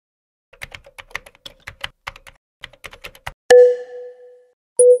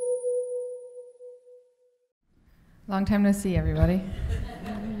Long time no see, everybody.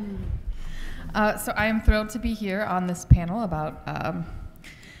 So I am thrilled to be here on this panel about,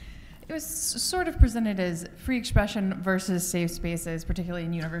 it was sort of presented as free expression versus safe spaces, particularly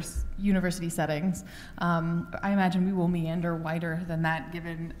in university settings. I imagine we will meander wider than that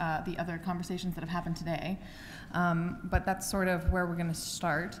given the other conversations that have happened today. But that's sort of where we're going to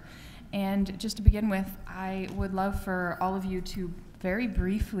start. And just to begin with, I would love for all of you to very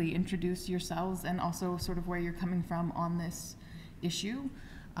briefly introduce yourselves and also sort of where you're coming from on this issue.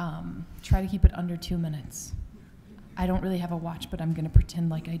 Try to keep it under 2 minutes. I don't really have a watch, but I'm going to pretend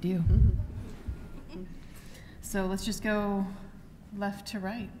like I do. So let's just go left to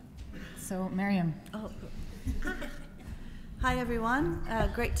right. So Maryam. Oh. Hi, everyone.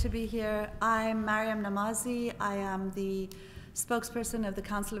 Great to be here. I'm Maryam Namazie. I am the spokesperson of the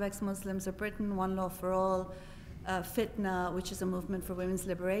Council of Ex-Muslims of Britain, One Law for All, Fitna, which is a movement for women's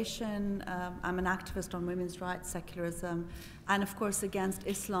liberation. I'm an activist on women's rights, secularism, and of course against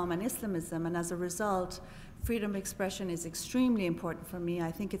Islam and Islamism. And as a result, freedom of expression is extremely important for me.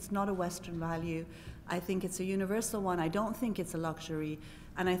 I think it's not a Western value. I think it's a universal one. I don't think it's a luxury.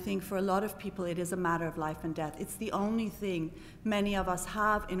 And I think for a lot of people, it is a matter of life and death. It's the only thing many of us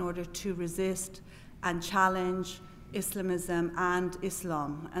have in order to resist and challenge Islamism and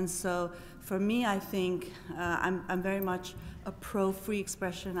Islam. And so for me, I think I'm very much a pro-free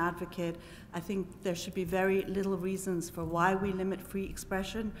expression advocate. I think there should be very little reasons for why we limit free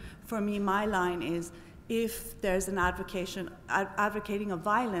expression. For me, my line is, if there's an advocating of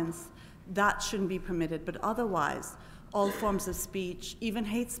violence, that shouldn't be permitted. But otherwise, all forms of speech, even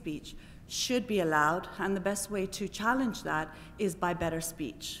hate speech, should be allowed. And the best way to challenge that is by better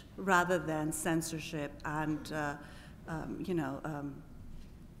speech, rather than censorship and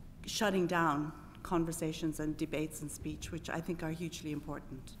shutting down conversations and debates and speech, which I think are hugely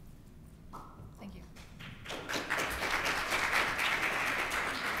important. Thank you.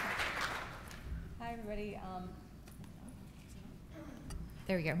 Hi, everybody.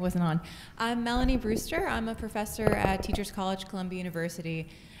 There we go, wasn't on. I'm Melanie Brewster. I'm a professor at Teachers College, Columbia University.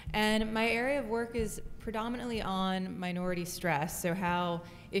 And my area of work is predominantly on minority stress, so how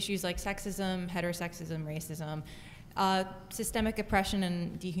issues like sexism, heterosexism, racism, systemic oppression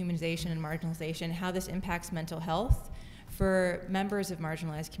and dehumanization and marginalization, how this impacts mental health for members of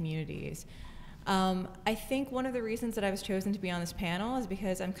marginalized communities. I think one of the reasons that I was chosen to be on this panel is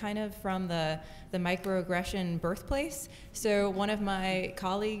because I'm kind of from the microaggression birthplace. So one of my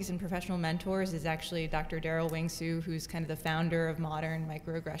colleagues and professional mentors is actually Dr. Daryl Wing-Soo, who's kind of the founder of modern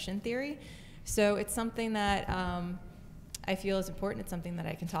microaggression theory. So it's something that I feel is important. It's something that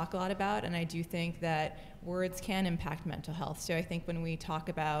I can talk a lot about, and I do think that words can impact mental health. So I think when we talk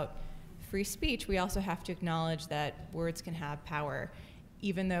about free speech, we also have to acknowledge that words can have power,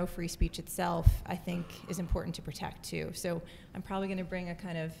 even though free speech itself, I think, is important to protect too. So I'm probably going to bring a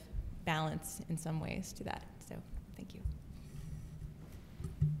kind of balance in some ways to that. So thank you.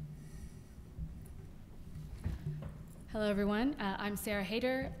 Hello, everyone. I'm Sarah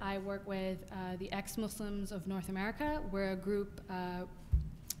Haider. I work with the Ex-Muslims of North America. We're a group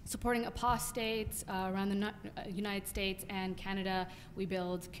supporting apostates around the United States and Canada. We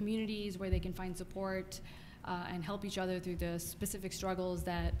build communities where they can find support and help each other through the specific struggles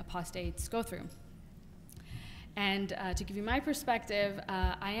that apostates go through. And to give you my perspective,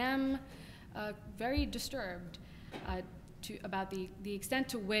 I am very disturbed about the extent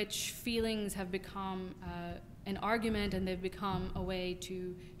to which feelings have become an argument, and they've become a way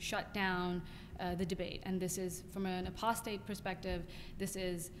to shut down the debate. And this is, from an apostate perspective, this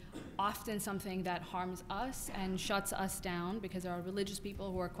is often something that harms us and shuts us down, because there are religious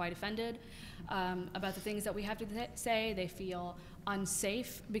people who are quite offended about the things that we have to say. They feel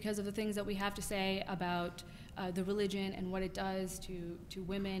unsafe because of the things that we have to say about the religion and what it does to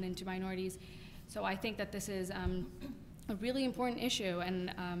women and to minorities. So I think that this is a really important issue,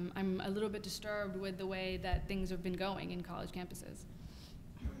 and I'm a little bit disturbed with the way that things have been going in college campuses.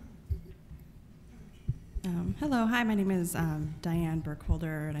 Hello, hi, my name is Diane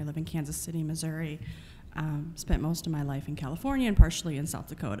Burkholder, and I live in Kansas City, Missouri. Spent most of my life in California and partially in South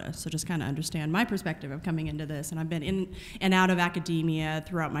Dakota, so just kind of understand my perspective of coming into this. And I've been in and out of academia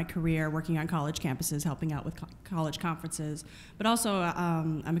throughout my career, working on college campuses, helping out with college conferences. But also,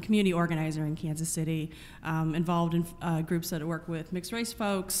 I'm a community organizer in Kansas City, involved in groups that work with mixed race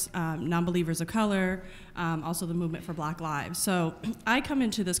folks, non-believers of color, also the movement for Black Lives. So I come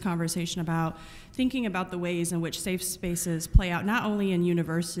into this conversation about thinking about the ways in which safe spaces play out, not only in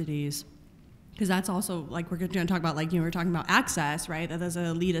universities, because that's also, like, we're going to talk about, like, we're talking about access, right? That is an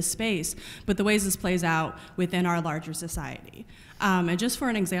elitist space, but the ways this plays out within our larger society. And just for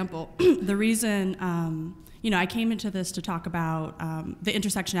an example, the reason I came into this to talk about the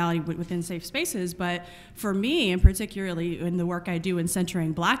intersectionality within safe spaces, but for me, and particularly in the work I do in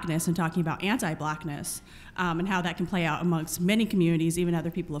centering Blackness and talking about anti-Blackness and how that can play out amongst many communities, even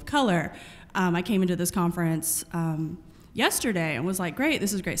other people of color, I came into this conference yesterday and was like, great,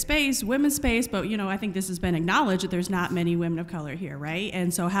 this is a great space, women's space, but I think this has been acknowledged that there's not many women of color here, right?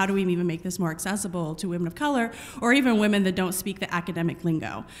 And so how do we even make this more accessible to women of color or even women that don't speak the academic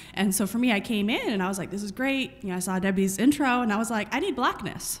lingo? And so for me, I came in and I was like, this is great. I saw Debbie's intro and I was like, I need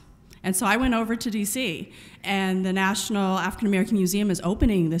Blackness. And so I went over to DC, and the National African American Museum is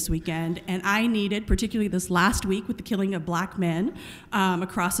opening this weekend, and I needed, particularly this last week with the killing of Black men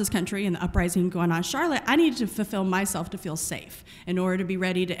across this country and the uprising going on in Charlotte, I needed to fulfill myself to feel safe in order to be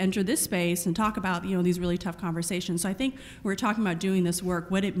ready to enter this space and talk about these really tough conversations. So I think we're talking about doing this work,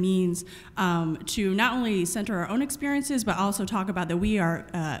 what it means to not only center our own experiences, but also talk about that we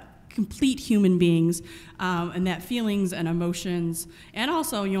are complete human beings, and that feelings and emotions and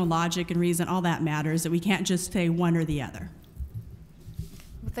also logic and reason, all that matters, that we can't just say one or the other.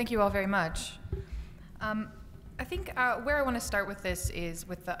 Well, thank you all very much. I think where I want to start with this is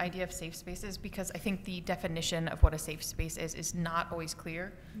with the idea of safe spaces, because I think the definition of what a safe space is not always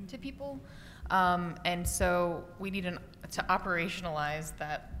clear to people, and so we need to operationalize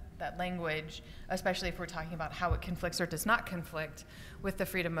that language, especially if we're talking about how it conflicts or does not conflict with the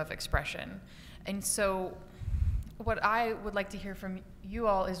freedom of expression. And so what I would like to hear from you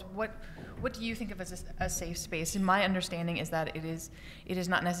all is what do you think of as a safe space? And my understanding is that it is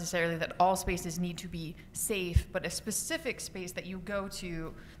not necessarily that all spaces need to be safe, but a specific space that you go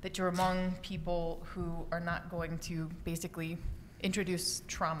to, that you're among people who are not going to basically introduce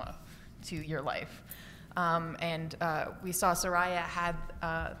trauma to your life. And we saw Soraya had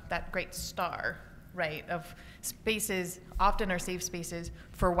that great star, right, of spaces often are safe spaces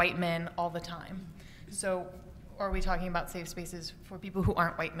for white men all the time. So are we talking about safe spaces for people who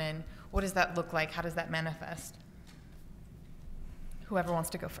aren't white men? What does that look like? How does that manifest? Whoever wants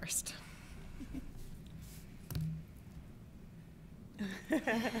to go first.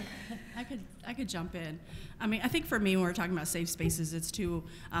 I could jump in. I think for me, when we're talking about safe spaces, it's to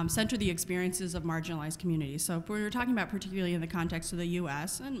center the experiences of marginalized communities. So if we're talking about particularly in the context of the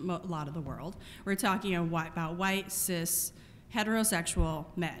U.S. and a lot of the world, we're talking about white, cis, heterosexual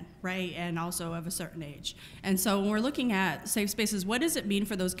men, right, and also of a certain age. And so when we're looking at safe spaces, what does it mean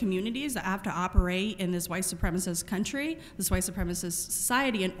for those communities that have to operate in this white supremacist country, this white supremacist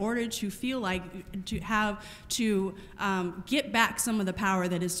society, in order to feel like to get back some of the power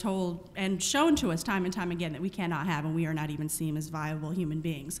that is told and shown to us time and time again that we cannot have, and we are not even seen as viable human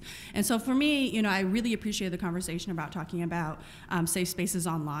beings. And so for me, I really appreciate the conversation about talking about safe spaces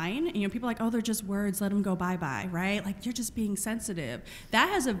online. And, people are like, oh, they're just words, let them go bye-bye, right? Like, you're just being sensitive. That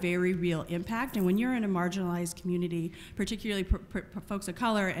has a very real impact, and when you're in a marginalized community, particularly folks of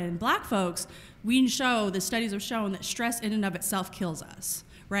color and Black folks, the studies have shown that stress in and of itself kills us,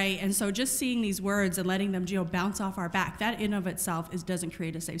 right? And so just seeing these words and letting them bounce off our back, that in of itself doesn't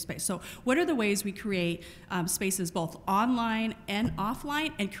create a safe space. So what are the ways we create spaces both online and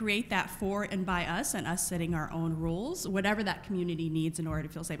offline and create that for and by us and us setting our own rules, whatever that community needs in order to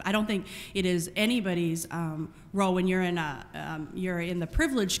feel safe? I don't think it is anybody's role when you're in the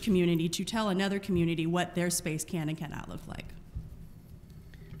privileged community to tell another community what their space can and cannot look like.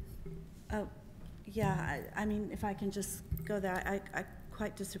 Yeah, if I can just go there, I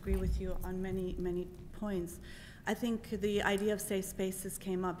quite disagree with you on many, many points. I think the idea of safe spaces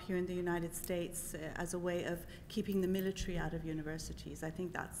came up here in the United States as a way of keeping the military out of universities. I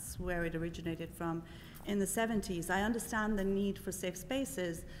think that's where it originated from in the 70s. I understand the need for safe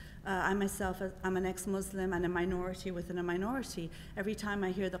spaces. I myself, I'm an ex-Muslim and a minority within a minority. Every time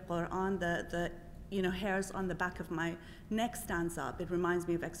I hear the Quran, the hairs on the back of my neck stands up. It reminds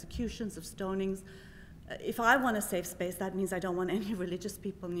me of executions, of stonings. If I want a safe space, that means I don't want any religious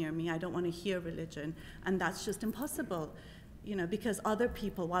people near me. I don't want to hear religion, and that's just impossible. Because other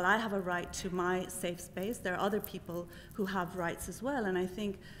people, while I have a right to my safe space, there are other people who have rights as well. And I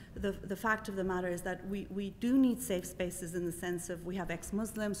think the fact of the matter is that we do need safe spaces in the sense of we have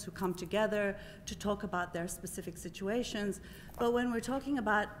ex-Muslims who come together to talk about their specific situations. But when we're talking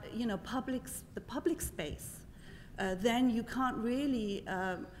about the public space, then you can't really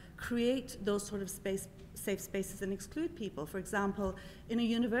create those sort of safe spaces and exclude people. For example, in a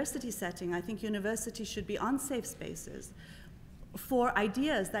university setting, I think universities should be unsafe spaces for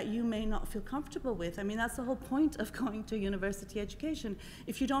ideas that you may not feel comfortable with. That's the whole point of going to university education.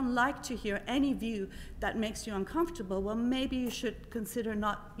 If you don't like to hear any view that makes you uncomfortable, well, maybe you should consider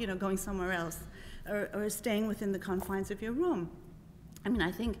not, going somewhere else or staying within the confines of your room. I mean,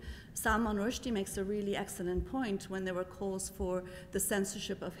 I think Salman Rushdie makes a really excellent point when there were calls for the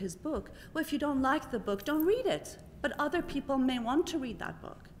censorship of his book. Well, if you don't like the book, don't read it. But other people may want to read that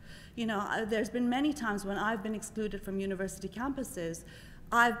book. You know, there's been many times when I've been excluded from university campuses.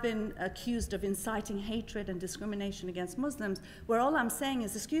 I've been accused of inciting hatred and discrimination against Muslims, where all I'm saying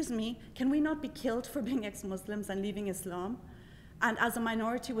is, excuse me, can we not be killed for being ex-Muslims and leaving Islam? And as a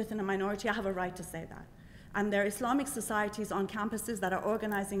minority within a minority, I have a right to say that. And there are Islamic societies on campuses that are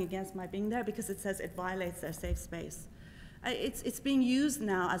organizing against my being there because it says it violates their safe space. It's being used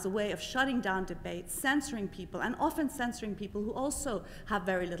now as a way of shutting down debates, censoring people, and often censoring people who also have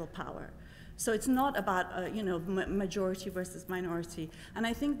very little power. So it's not about you know, majority versus minority. And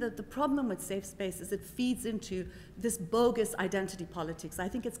I think that the problem with safe space is it feeds into this bogus identity politics. I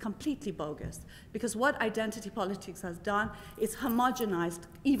think it's completely bogus, because what identity politics has done is homogenized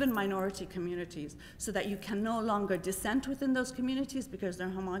even minority communities so that you can no longer dissent within those communities because they're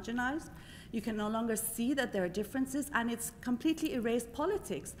homogenized. You can no longer see that there are differences, and it's completely erased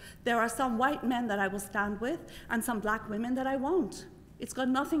politics. There are some white men that I will stand with and some black women that I won't. It's got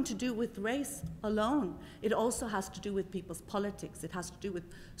nothing to do with race alone. It also has to do with people's politics. It has to do with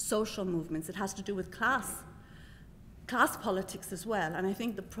social movements. It has to do with class politics as well. And I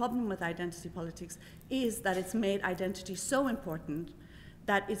think the problem with identity politics is that it's made identity so important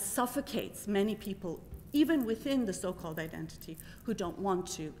that it suffocates many people, even within the so-called identity, who don't want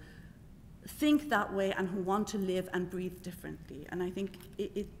to think that way and who want to live and breathe differently. And I think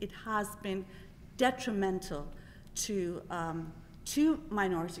it has been detrimental to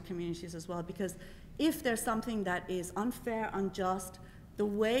minority communities as well, because if there's something that is unfair, unjust, the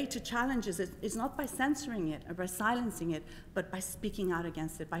way to challenge it is not by censoring it or by silencing it, but by speaking out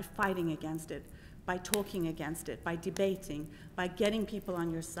against it, by fighting against it, by talking against it, by debating, by getting people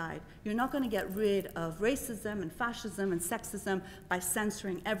on your side. You're not going to get rid of racism and fascism and sexism by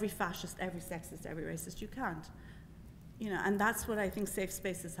censoring every fascist, every sexist, every racist. You can't. You know, and that's what I think safe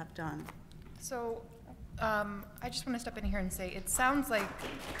spaces have done. So I just want to step in here and say it sounds like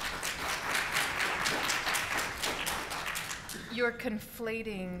you're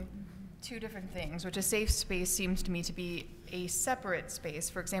conflating two different things, which a safe space seems to me to be a separate space.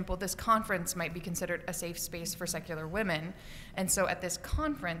 For example, this conference might be considered a safe space for secular women, and so at this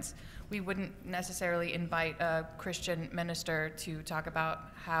conference, we wouldn't necessarily invite a Christian minister to talk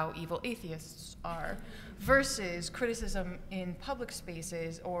about how evil atheists are, versus criticism in public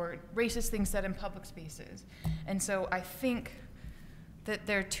spaces or racist things said in public spaces. And so I think that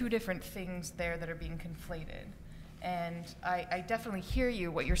there are two different things there that are being conflated. And I definitely hear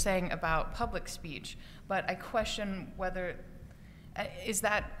you, what you're saying about public speech, but I question whether, is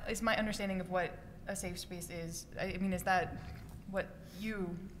my understanding of what a safe space is, I mean, is that what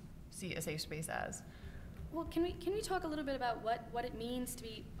you see a safe space as? Well, can we talk a little bit about what it means to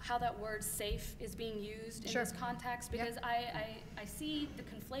be, how that word safe is being used in this context? Because I see the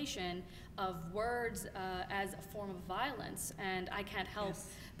conflation of words as a form of violence, and I can't help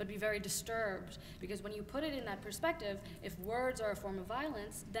but be very disturbed, because when you put it in that perspective, if words are a form of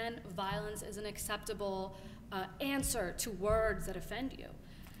violence, then violence is an acceptable answer to words that offend you.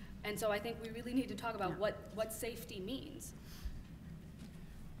 And so I think we really need to talk about what safety means.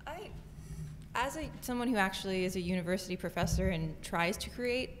 As someone who actually is a university professor and tries to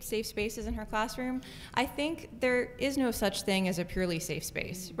create safe spaces in her classroom, I think there is no such thing as a purely safe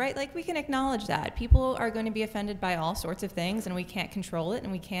space, right? Like, we can acknowledge that. People are going to be offended by all sorts of things, and we can't control it,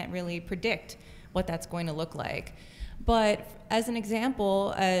 and we can't really predict what that's going to look like. But as an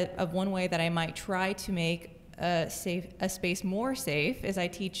example of one way that I might try to make a space more safe is I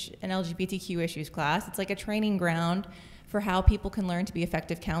teach an LGBTQ issues class. It's like a training ground for how people can learn to be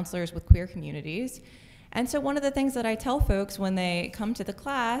effective counselors with queer communities. And so one of the things that I tell folks when they come to the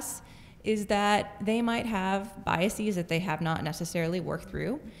class is that they might have biases that they have not necessarily worked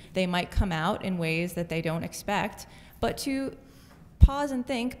through. They might come out in ways that they don't expect, but to pause and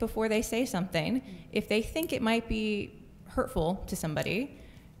think before they say something. If they think it might be hurtful to somebody,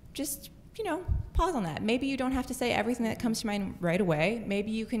 just, you know, pause on that. Maybe you don't have to say everything that comes to mind right away.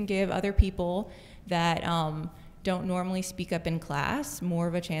 Maybe you can give other people that don't normally speak up in class more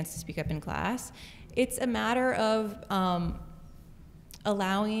of a chance to speak up in class. It's a matter of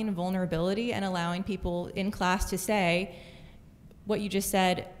allowing vulnerability and allowing people in class to say, what you just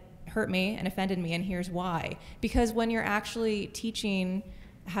said hurt me and offended me, and here's why. Because when you're actually teaching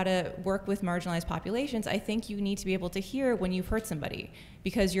how to work with marginalized populations, I think you need to be able to hear when you've hurt somebody,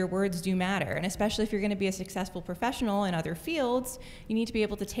 because your words do matter. And especially if you're going to be a successful professional in other fields, you need to be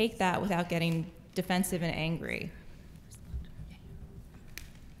able to take that without getting defensive and angry.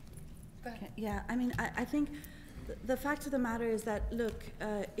 Yeah, I mean, I think The fact of the matter is that, look,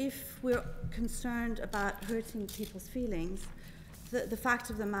 if we're concerned about hurting people's feelings, the fact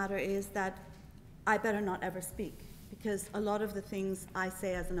of the matter is that I better not ever speak, because a lot of the things I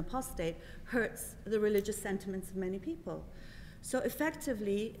say as an apostate hurts the religious sentiments of many people. So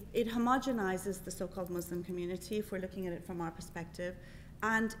effectively, it homogenizes the so-called Muslim community, if we're looking at it from our perspective,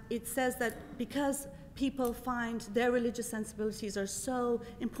 and it says that because people find their religious sensibilities are so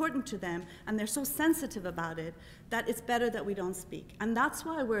important to them and they're so sensitive about it, that it's better that we don't speak. And that's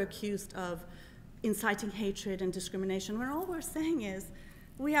why we're accused of inciting hatred and discrimination, when all we're saying is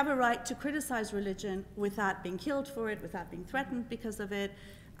we have a right to criticize religion without being killed for it, without being threatened because of it,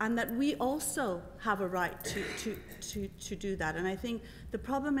 and that we also have a right to do that. And I think the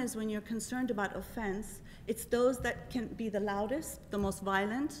problem is when you're concerned about offense, it's those that can be the loudest, the most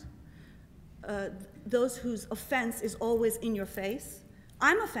violent, those whose offense is always in your face.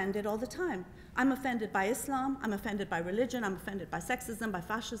 I'm offended all the time. I'm offended by Islam, I'm offended by religion, I'm offended by sexism, by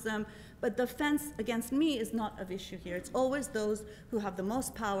fascism, but the offense against me is not of issue here. It's always those who have the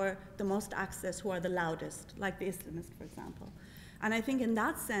most power, the most access, who are the loudest, like the Islamists, for example. And I think in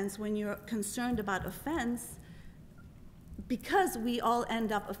that sense, when you're concerned about offense, because we all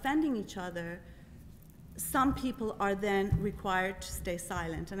end up offending each other, some people are then required to stay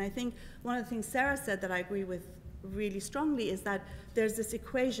silent. And I think one of the things Sarah said that I agree with really strongly is that there's this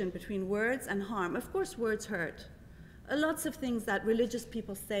equation between words and harm. Of course, words hurt. Lots of things that religious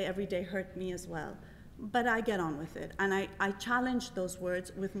people say every day hurt me as well. But I get on with it, and I challenge those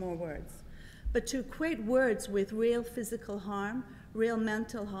words with more words. But to equate words with real physical harm, real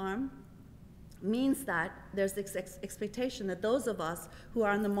mental harm, means that there's this expectation that those of us who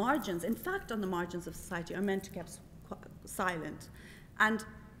are on the margins, in fact on the margins of society, are meant to keep silent. And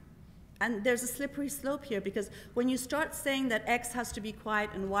there's a slippery slope here, because when you start saying that X has to be quiet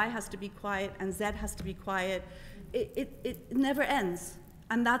and Y has to be quiet and Z has to be quiet, it never ends.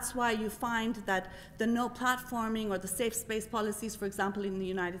 And that's why you find that the no platforming or the safe space policies, for example, in the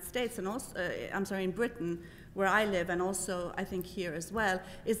United States and also, in Britain, where I live, and also I think here as well,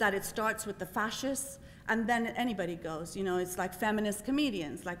 is that it starts with the fascists, and then anybody goes. You know, it's like feminist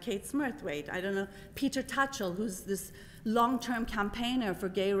comedians, like Kate Smurthwaite, I don't know, Peter Tatchell, who's this long-term campaigner for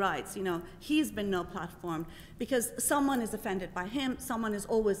gay rights. You know, he's been no platformed because someone is offended by him, someone is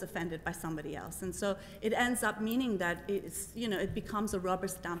always offended by somebody else. And so it ends up meaning that it's, you know, it becomes a rubber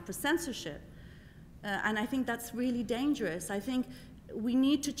stamp for censorship. And I think that's really dangerous. I think we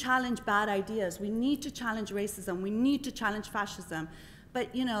need to challenge bad ideas. We need to challenge racism. We need to challenge fascism.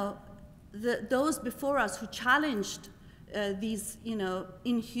 But, you know, those before us who challenged these, you know,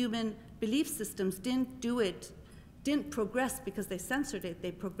 inhuman belief systems didn't progress because they censored it.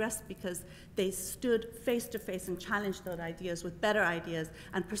 They progressed because they stood face to face and challenged those ideas with better ideas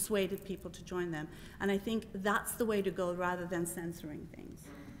and persuaded people to join them. And I think that's the way to go, rather than censoring things.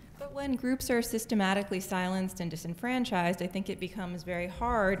 But when groups are systematically silenced and disenfranchised, I think it becomes very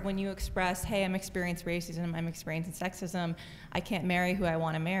hard when you express, hey, I'm experiencing racism, I'm experiencing sexism, I can't marry who I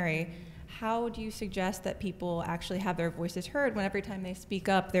want to marry. How do you suggest that people actually have their voices heard when every time they speak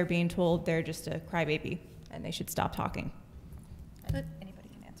up, they're being told they're just a crybaby and they should stop talking? Anybody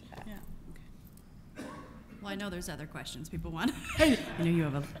can answer that. Yeah. Okay. Well, I know there's other questions people want. I know you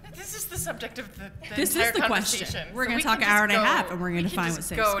have a. This is the subject of the this entire is the conversation. question. We're going to talk an hour and a half, and we're going to define what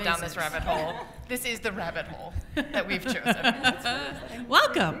safe space is. Go down this rabbit hole. This is the rabbit hole that we've chosen.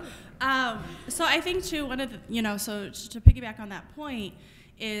 Welcome. So I think too, one of the, you know, so to piggyback on that point,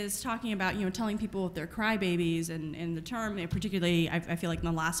 is talking about, you know, telling people if they're crybabies, and the term, particularly, I feel like in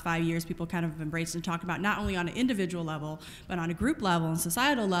the last 5 years, people kind of embraced and talk about not only on an individual level, but on a group level and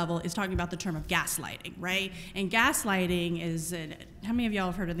societal level, is talking about the term of gaslighting, right? And gaslighting is, how many of y'all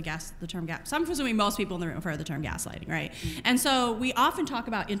have heard of the term gas? So I'm presuming most people in the room have heard of the term gaslighting, right? Mm-hmm. And so we often talk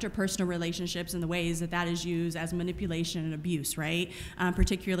about interpersonal relationships and the ways that that is used as manipulation and abuse, right?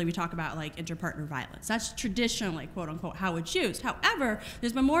 Particularly, we talk about like interpartner violence. That's traditionally, quote unquote, how it's used. However,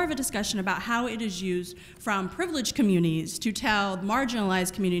 there's been more of a discussion about how it is used from privileged communities to tell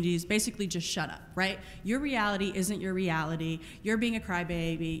marginalized communities basically just shut up, right? Your reality isn't your reality. You're being a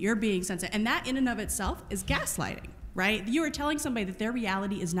crybaby. You're being sensitive. And that in and of itself is gaslighting, right? You are telling somebody that their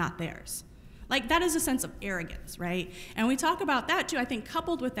reality is not theirs. Like, that is a sense of arrogance, right? And we talk about that, too, I think,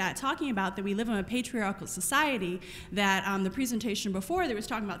 coupled with that, talking about that we live in a patriarchal society, that the presentation before, there was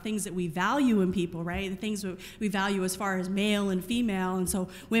talking about things that we value in people, right? The things that we value as far as male and female, and so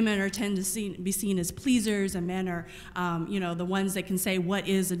women tend to be seen as pleasers, and men are, you know, the ones that can say what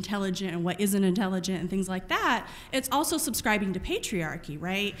is intelligent and what isn't intelligent and things like that. It's also subscribing to patriarchy,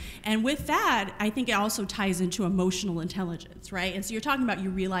 right? And with that, I think it also ties into emotional intelligence, right? And so you're talking about you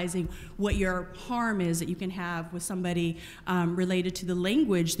realizing what your greater harm is that you can have with somebody related to the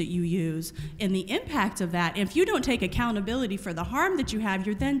language that you use and the impact of that. And if you don't take accountability for the harm that you have,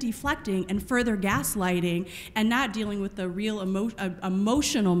 you're then deflecting and further gaslighting and not dealing with the real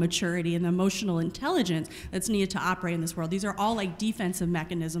emotional maturity and the emotional intelligence that's needed to operate in this world. These are all like defensive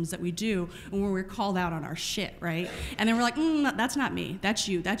mechanisms that we do when we're called out on our shit, right? And then we're like, that's not me, that's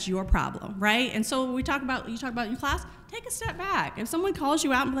you, that's your problem, right? And so when you talk about in class, take a step back. If someone calls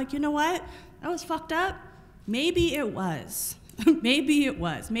you out and be like, you know what, that was fucked up, maybe it was. Maybe it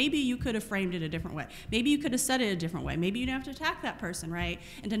was. Maybe you could have framed it a different way. Maybe you could have said it a different way. Maybe you didn't have to attack that person, right?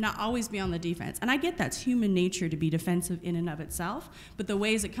 And to not always be on the defense. And I get that's human nature to be defensive in and of itself, but the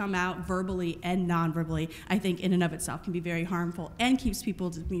ways that come out verbally and non-verbally, I think in and of itself can be very harmful and keeps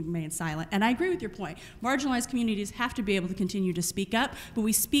people to remain silent. And I agree with your point. Marginalized communities have to be able to continue to speak up, but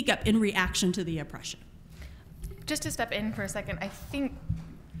we speak up in reaction to the oppression. Just to step in for a second, I think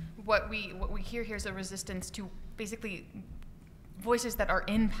what we hear here is a resistance to basically voices that are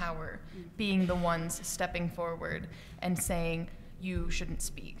in power being the ones stepping forward and saying you shouldn't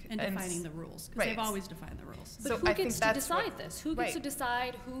speak. And defining the rules, because right. they've always defined the rules. But So who I gets think to decide this? Who gets right. to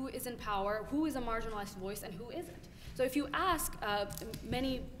decide who is in power, who is a marginalized voice, and who isn't? So if you ask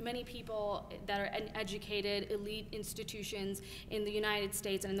many people that are educated, elite institutions in the United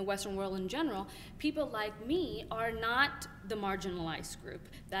States and in the Western world in general, people like me are not the marginalized group.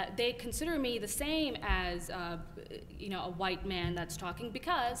 That they consider me the same as a white man that's talking,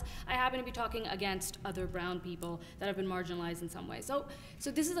 because I happen to be talking against other brown people that have been marginalized in some way. So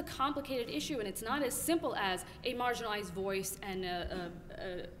this is a complicated issue, and it's not as simple as a marginalized voice and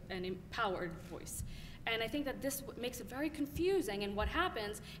an empowered voice. And I think that this makes it very confusing, and what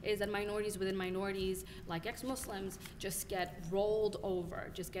happens is that minorities within minorities, like ex-Muslims, just get rolled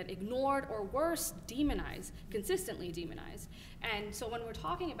over, just get ignored, or worse, demonized, consistently demonized. And so when we're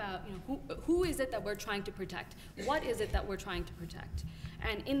talking about who is it that we're trying to protect, what is it that we're trying to protect?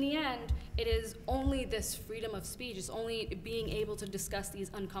 And in the end, it is only this freedom of speech, it's only being able to discuss these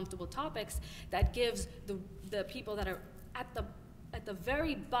uncomfortable topics that gives the people that are at the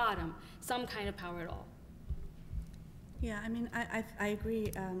very bottom some kind of power at all. Yeah, I mean, I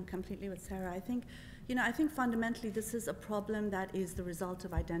agree completely with Sarah. I think fundamentally this is a problem that is the result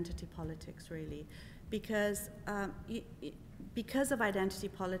of identity politics, really, because of identity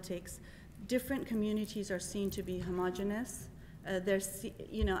politics, different communities are seen to be homogenous. And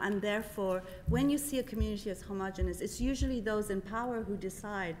therefore, when you see a community as homogenous, it's usually those in power who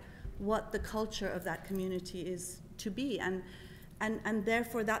decide what the culture of that community is to be. And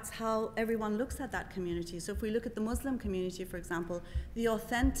therefore, that's how everyone looks at that community. So if we look at the Muslim community, for example, the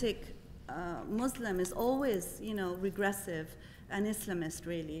authentic Muslim is always, regressive and Islamist,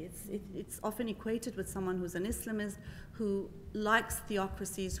 really. It's often equated with someone who's an Islamist, who likes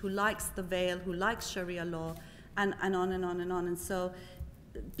theocracies, who likes the veil, who likes Sharia law, and on and on and on. And so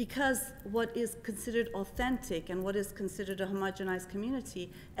because what is considered authentic and what is considered a homogenized community,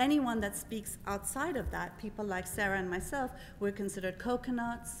 anyone that speaks outside of that, people like Sarah and myself, we're considered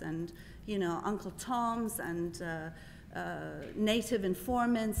coconuts and, Uncle Toms and native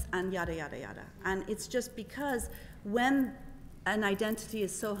informants and yada, yada, yada. And it's just because when an identity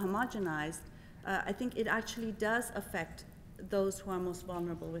is so homogenized, I think it actually does affect those who are most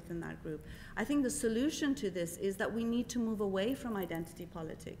vulnerable within that group. I think the solution to this is that we need to move away from identity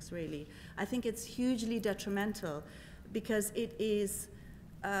politics, really. I think it's hugely detrimental because it is,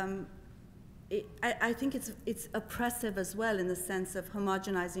 I think it's oppressive as well in the sense of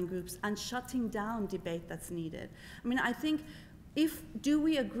homogenizing groups and shutting down debate that's needed. I mean, I think do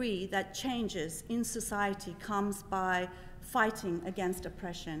we agree that changes in society comes by fighting against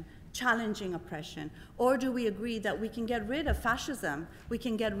oppression, challenging oppression, or do we agree that we can get rid of fascism, we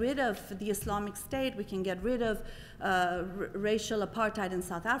can get rid of the Islamic State, we can get rid of racial apartheid in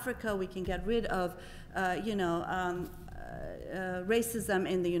South Africa, we can get rid of racism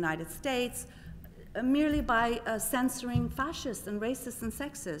in the United States merely by censoring fascists and racists and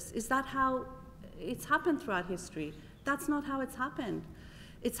sexists? Is that how it's happened throughout history? That's not how it's happened.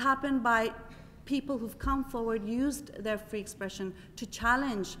 It's happened by people who've come forward, used their free expression to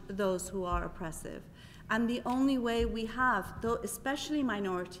challenge those who are oppressive. And the only way we have, though, especially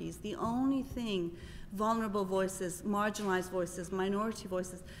minorities, the only thing, vulnerable voices, marginalized voices, minority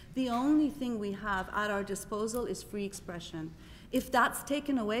voices, the only thing we have at our disposal is free expression. If that's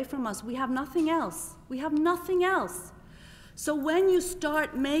taken away from us, we have nothing else. We have nothing else. So when you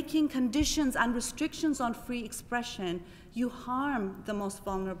start making conditions and restrictions on free expression, you harm the most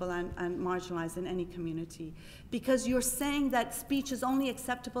vulnerable and marginalized in any community, because you're saying that speech is only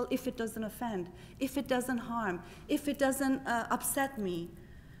acceptable if it doesn't offend, if it doesn't harm, if it doesn't upset me.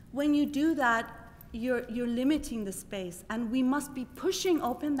 when you do that, you're limiting the space, and we must be pushing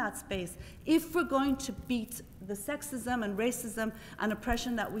open that space if we're going to beat the sexism and racism and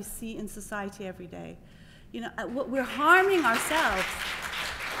oppression that we see in society every day. You know, we're harming ourselves.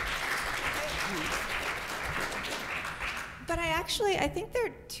 But I think there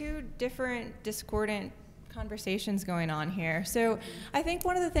are two different discordant conversations going on here. So I think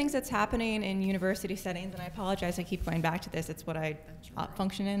one of the things that's happening in university settings, and I apologize, I keep going back to this, it's what I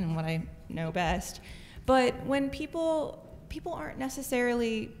function in and what I know best, but when people aren't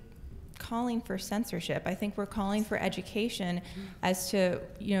necessarily calling for censorship. I think we're calling for education as to,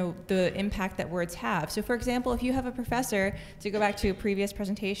 you know, the impact that words have. So for example, if you have a professor, to go back to a previous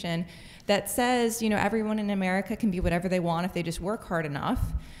presentation, that says, you know, everyone in America can be whatever they want if they just work hard enough,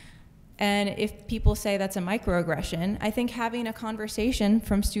 and if people say that's a microaggression, I think having a conversation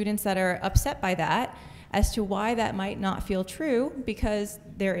from students that are upset by that as to why that might not feel true, because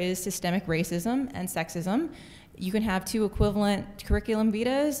there is systemic racism and sexism. You can have two equivalent curriculum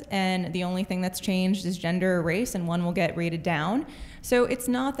vitas, and the only thing that's changed is gender or race, and one will get rated down. So it's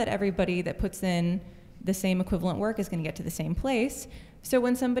not that everybody that puts in the same equivalent work is going to get to the same place. So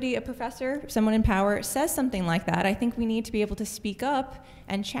when somebody, a professor, someone in power, says something like that, I think we need to be able to speak up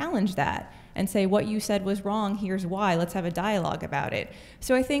and challenge that and say, what you said was wrong, here's why, let's have a dialogue about it.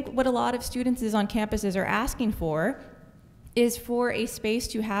 So I think what a lot of students on campuses are asking for is for a space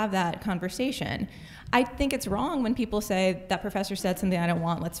to have that conversation. I think it's wrong when people say, that professor said something I don't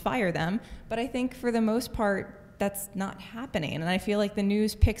want, let's fire them. But I think for the most part, that's not happening. And I feel like the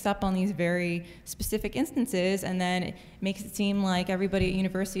news picks up on these very specific instances and then it makes it seem like everybody at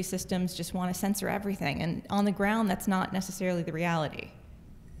university systems just want to censor everything. And on the ground, that's not necessarily the reality.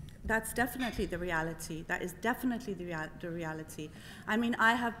 That's definitely the reality. That is definitely the reality. I mean,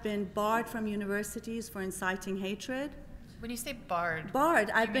 I have been barred from universities for inciting hatred. When you say barred,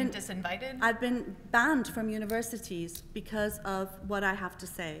 I've been disinvited? I've been banned from universities because of what I have to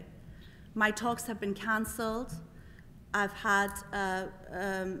say. My talks have been cancelled. I've had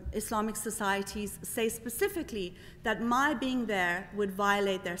Islamic societies say specifically that my being there would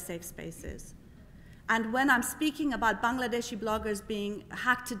violate their safe spaces. And when I'm speaking about Bangladeshi bloggers being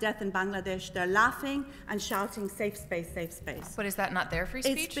hacked to death in Bangladesh, they're laughing and shouting, safe space, safe space. But is that not their free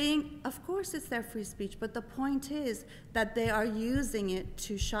speech? Of course it's their free speech, but the point is that they are using it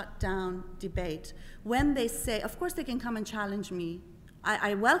to shut down debate. When they say, of course they can come and challenge me.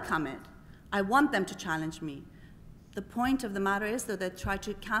 I welcome it. I want them to challenge me. The point of the matter is, though, they try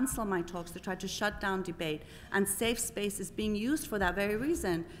to cancel my talks, they try to shut down debate, and safe space is being used for that very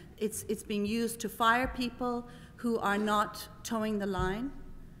reason. It's being used to fire people who are not towing the line.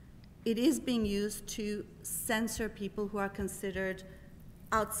 It is being used to censor people who are considered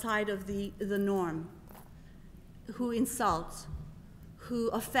outside of the norm, who insult, who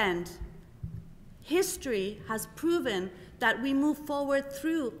offend. History has proven that we move forward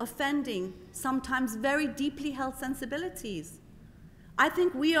through offending sometimes very deeply held sensibilities. I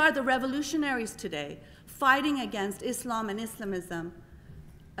think we are the revolutionaries today, fighting against Islam and Islamism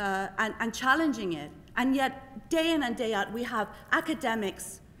and challenging it. And yet, day in and day out, we have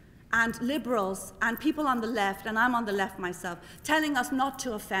academics and liberals and people on the left, and I'm on the left myself, telling us not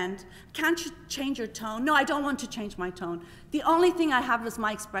to offend. Can't you change your tone? No, I don't want to change my tone. The only thing I have is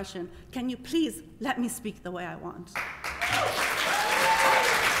my expression. Can you please let me speak the way I want?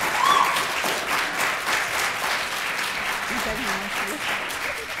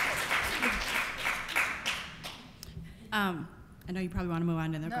 I know you probably want to move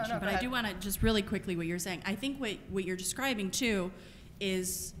on to another question, but I do want to just really quickly what you're saying. I think what you're describing too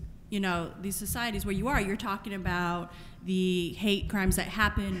is, you know, these societies where you're talking about the hate crimes that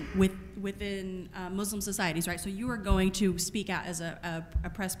happen within Muslim societies, right? So you are going to speak out as a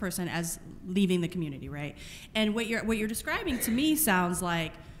oppressed person as leaving the community, right? And what you're describing to me sounds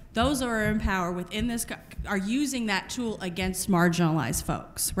like those who are in power within this are using that tool against marginalized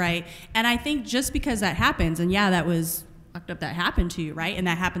folks, right? And I think just because that happens, and yeah, that was fucked up, that happened to you, right? And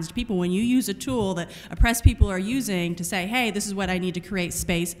that happens to people. When you use a tool that oppressed people are using to say, hey, this is what I need to create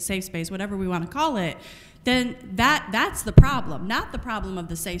space, safe space, whatever we want to call it, then that's the problem, not the problem of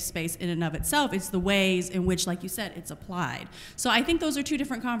the safe space in and of itself. It's the ways in which, like you said, it's applied. So I think those are two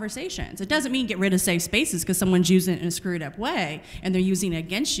different conversations. It doesn't mean get rid of safe spaces because someone's using it in a screwed up way and they're using it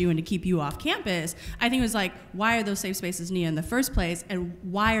against you and to keep you off campus. I think it was like, why are those safe spaces needed in the first place, and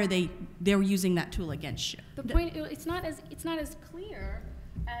why are they're using that tool against you? The point, it's not as clear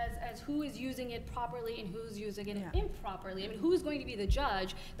as who is using it properly and who's using it improperly. I mean, who's going to be the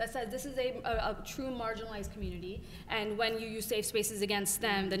judge that says this is a true marginalized community, and when you use safe spaces against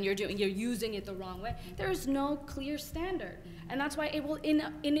them, then you're using it the wrong way? There is no clear standard, and that's why it will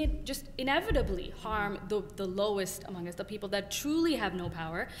just inevitably harm the lowest among us, the people that truly have no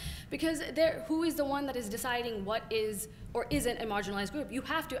power, because who is the one that is deciding what is or isn't a marginalized group? You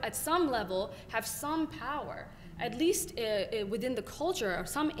have to, at some level, have some power, at least within the culture, or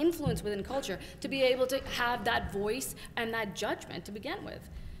some influence within culture, to be able to have that voice and that judgment to begin with.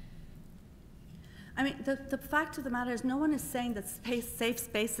 I mean, the fact of the matter is no one is saying that safe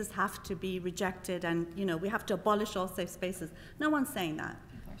spaces have to be rejected and, you know, we have to abolish all safe spaces. No one's saying that.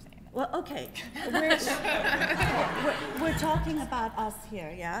 Well, okay, we're talking about us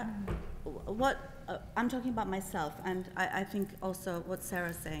here, yeah? I'm talking about myself, and I think also what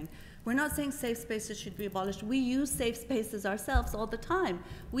Sarah's saying. We're not saying safe spaces should be abolished. We use safe spaces ourselves all the time.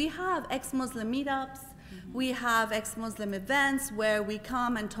 We have ex-Muslim meetups, we have ex-Muslim events where we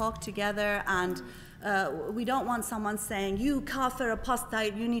come and talk together, and we don't want someone saying, you kafir,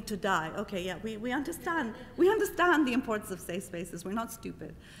 apostate, you need to die. Okay, yeah, we understand. We understand the importance of safe spaces. We're not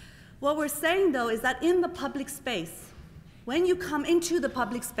stupid. What we're saying, though, is that in the public space, when you come into the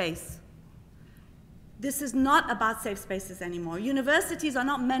public space, this is not about safe spaces anymore. Universities are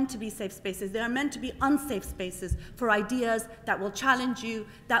not meant to be safe spaces. They are meant to be unsafe spaces for ideas that will challenge you,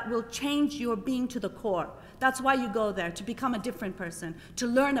 that will change your being to the core. That's why you go there, to become a different person, to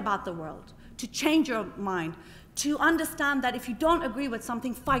learn about the world, to change your mind, to understand that if you don't agree with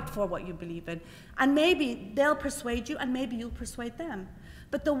something, fight for what you believe in. And maybe they'll persuade you, and maybe you'll persuade them.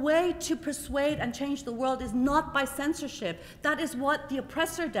 But the way to persuade and change the world is not by censorship. That is what the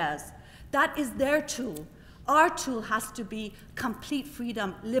oppressor does. That is their tool. Our tool has to be complete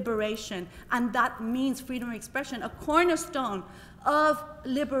freedom, liberation, and that means freedom of expression. A cornerstone of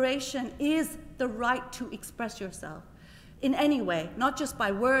liberation is the right to express yourself in any way, not just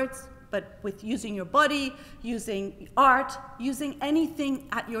by words, but with using your body, using art, using anything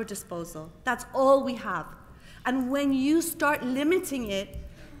at your disposal. That's all we have. And when you start limiting it,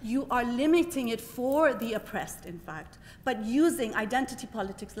 you are limiting it for the oppressed, in fact, but using identity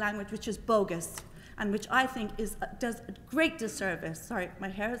politics language, which is bogus, and which I think does a great disservice. Sorry, my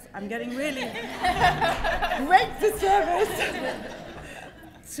hair is, I'm getting really great disservice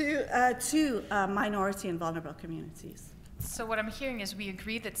to minority and vulnerable communities. So what I'm hearing is we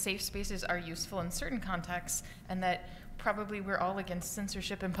agree that safe spaces are useful in certain contexts, and that probably we're all against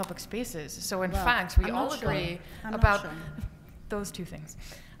censorship in public spaces. So in fact, we all agree about those two things.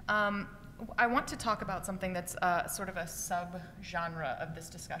 I want to talk about something that's sort of a sub-genre of this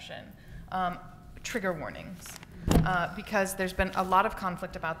discussion, trigger warnings, because there's been a lot of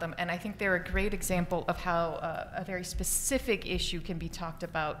conflict about them, and I think they're a great example of how a very specific issue can be talked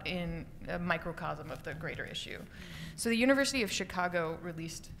about in a microcosm of the greater issue. So the University of Chicago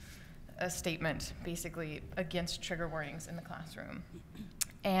released a statement basically against trigger warnings in the classroom.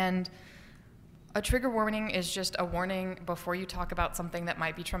 And a trigger warning is just a warning before you talk about something that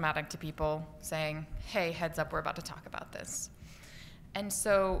might be traumatic to people, saying, hey, heads up, we're about to talk about this. And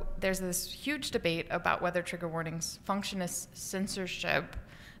so there's this huge debate about whether trigger warnings function as censorship,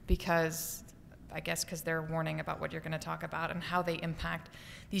 because I guess because they're warning about what you're going to talk about and how they impact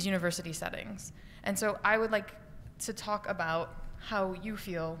these university settings. And so I would like to talk about how you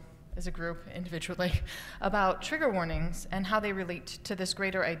feel as a group, individually, about trigger warnings and how they relate to this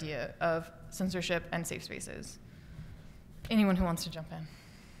greater idea of censorship and safe spaces. Anyone who wants to jump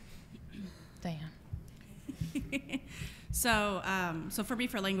in? Diane. So for me,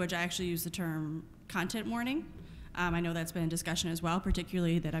 for language, I actually use the term content warning. I know that's been in discussion as well,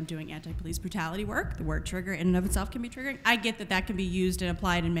 particularly that I'm doing anti-police brutality work. The word trigger in and of itself can be triggering. I get that that can be used and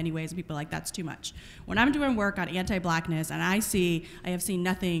applied in many ways, and people are like, that's too much. When I'm doing work on anti-blackness, and I have seen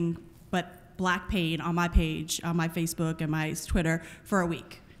nothing but black pain on my page, on my Facebook and my Twitter for a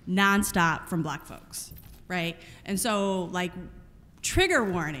week, nonstop from black folks, right? And so, like, trigger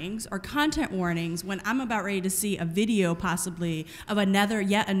warnings or content warnings when I'm about ready to see a video possibly of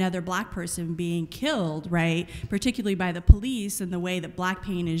yet another black person being killed, right? Particularly by the police, and the way that black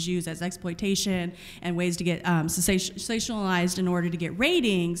pain is used as exploitation and ways to get sensationalized in order to get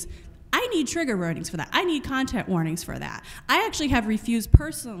ratings. I need trigger warnings for that. I need content warnings for that. I actually have refused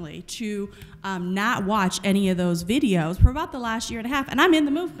personally to not watch any of those videos for about the last year and a half, and I'm in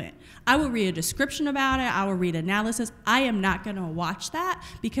the movement. I will read a description about it. I will read analysis. I am not going to watch that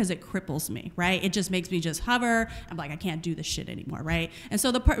because it cripples me, right? It just makes me just hover. I'm like, I can't do this shit anymore, right? And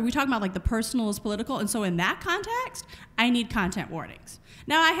so we talk about like the personal is political, and so in that context, I need content warnings.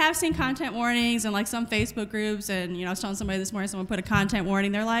 Now, I have seen content warnings in like some Facebook groups, and I was telling somebody this morning, someone put a content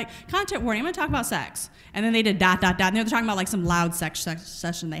warning. They're like, content warning, I'm going to talk about sex. And then they did ... and they were talking about like some loud sex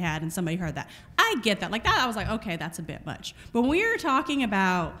session they had, and somebody heard that. I get that. Like that, I was like, okay, that's a bit much. But when we're talking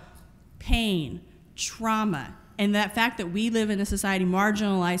about pain, trauma, and that fact that we live in a society,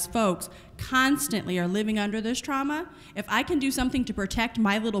 marginalized folks constantly are living under this trauma, if I can do something to protect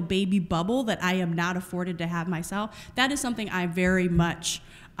my little baby bubble that I am not afforded to have myself, that is something I very much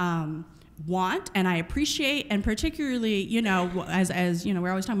want and I appreciate. And particularly, as we're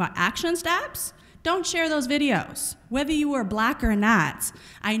always talking about action steps, don't share those videos, whether you are black or not.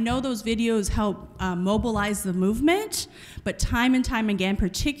 I know those videos help mobilize the movement, but time and time again,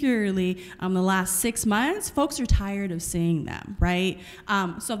 particularly the last 6 months, folks are tired of seeing them, right?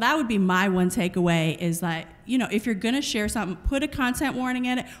 So that would be my one takeaway is that, if you're gonna share something, put a content warning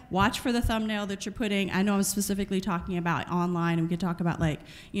in it, watch for the thumbnail that you're putting. I know I'm specifically talking about online, and we could talk about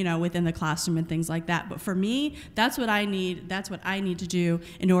within the classroom and things like that. But for me, that's what I need to do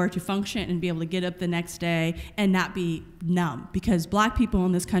in order to function and be able to get up the next day and not be numb. Because black people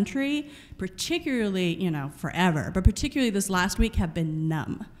in this country, particularly, forever, but particularly this last week, have been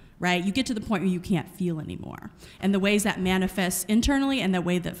numb. Right? You get to the point where you can't feel anymore. And the ways that manifests internally and the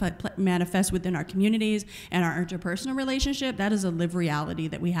way that manifests within our communities and our interpersonal relationship, that is a lived reality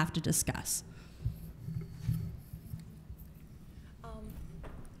that we have to discuss.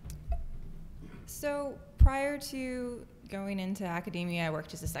 So prior to going into academia, I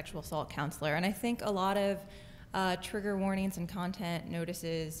worked as a sexual assault counselor, and I think a lot of trigger warnings and content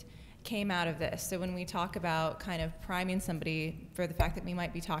notices came out of this. So when we talk about kind of priming somebody for the fact that we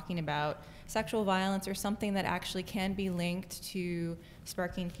might be talking about sexual violence or something that actually can be linked to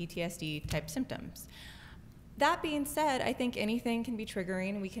sparking PTSD type symptoms. That being said, I think anything can be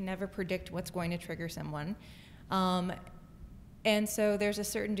triggering. We can never predict what's going to trigger someone. And so there's a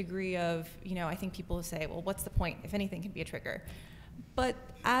certain degree of, I think people say, well, what's the point if anything can be a trigger? But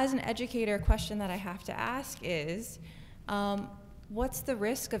as an educator, a question that I have to ask is, what's the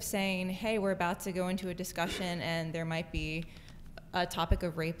risk of saying, hey, we're about to go into a discussion and there might be a topic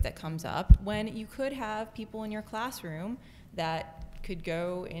of rape that comes up, when you could have people in your classroom that could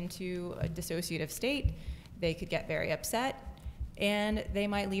go into a dissociative state, they could get very upset, and they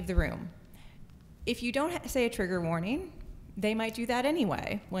might leave the room. If you don't say a trigger warning, they might do that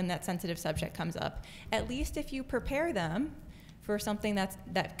anyway when that sensitive subject comes up. At least if you prepare them for something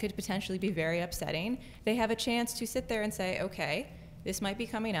that could potentially be very upsetting, they have a chance to sit there and say, okay, this might be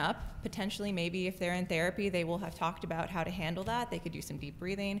coming up. Potentially, maybe if they're in therapy, they will have talked about how to handle that. They could do some deep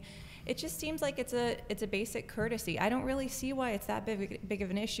breathing. It just seems like it's a basic courtesy. I don't really see why it's that big of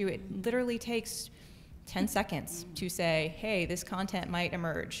an issue. It literally takes 10 seconds to say, hey, this content might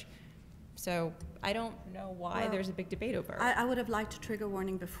emerge. So I don't know why there's a big debate over it. I would have liked a trigger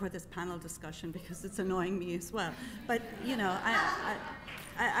warning before this panel discussion because it's annoying me as well. But,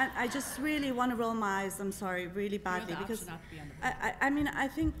 I just really want to roll my eyes, I'm sorry, really badly, because I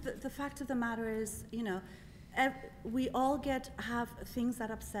think the fact of the matter is, we all have things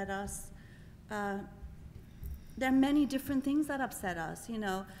that upset us. There are many different things that upset us.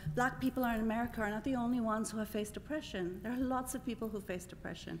 Black people in America are not the only ones who have faced oppression. There are lots of people who face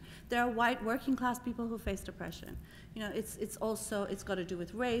depression. There are white working class people who face depression. It's got to do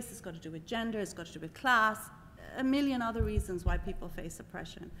with race, it's got to do with gender, it's got to do with class, a million other reasons why people face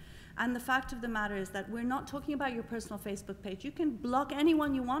oppression. And the fact of the matter is that we're not talking about your personal Facebook page. You can block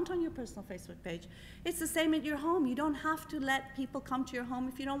anyone you want on your personal Facebook page. It's the same at your home. You don't have to let people come to your home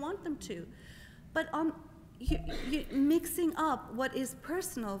if you don't want them to. But you mixing up what is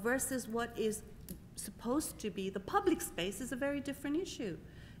personal versus what is supposed to be the public space is a very different issue.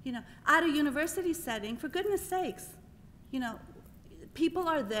 At a university setting, for goodness sakes, people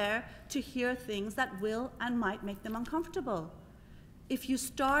are there to hear things that will and might make them uncomfortable. If you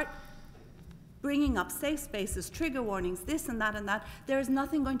start bringing up safe spaces, trigger warnings, this and that, there is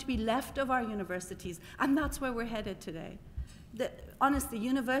nothing going to be left of our universities, and that's where we're headed today. Honestly,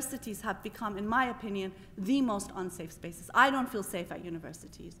 universities have become, in my opinion, the most unsafe spaces. I don't feel safe at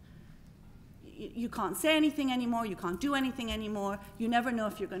universities. You can't say anything anymore, you can't do anything anymore, you never know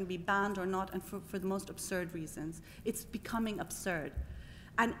if you're going to be banned or not, and for the most absurd reasons. It's becoming absurd.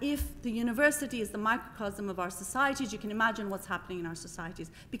 And if the university is the microcosm of our societies, you can imagine what's happening in our societies.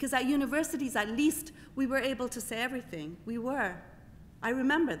 Because at universities, at least, we were able to say everything. We were. I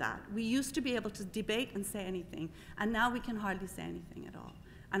remember that. We used to be able to debate and say anything, and now we can hardly say anything at all.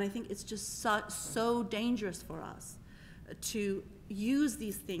 And I think it's just so dangerous for us to use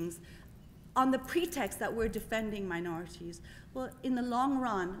these things on the pretext that we're defending minorities. Well, in the long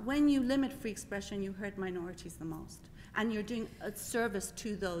run, when you limit free expression, you hurt minorities the most. And you're doing a service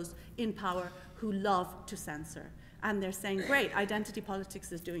to those in power who love to censor. And they're saying, great, identity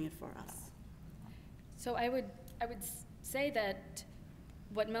politics is doing it for us. So I would say that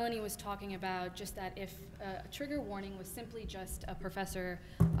what Melanie was talking about, just that if a trigger warning was simply just a professor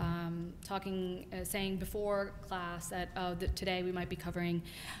saying before class that today we might be covering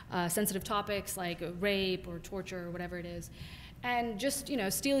sensitive topics like rape or torture or whatever it is, and just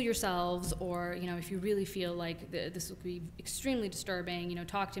steel yourselves, or if you really feel like this will be extremely disturbing,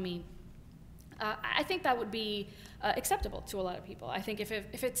 talk to me. I think that would be acceptable to a lot of people. I think if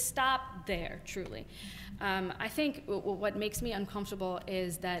it stopped there, truly. I think what makes me uncomfortable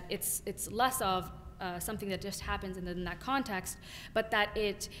is that it's less of something that just happens in that context, but that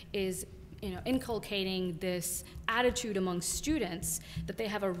it is inculcating this attitude among students that they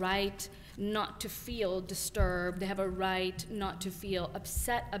have a right not to feel disturbed, they have a right not to feel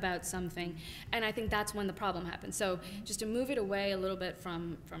upset about something, and I think that's when the problem happens. So just to move it away a little bit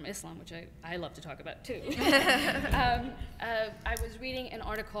from Islam, which I love to talk about too. I was reading an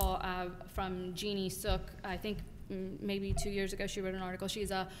article from Jeannie Suk, I think maybe 2 years ago she wrote an article.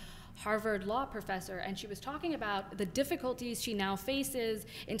 She's a Harvard law professor, and she was talking about the difficulties she now faces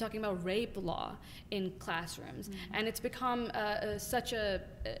in talking about rape law in classrooms. Mm-hmm. And it's become such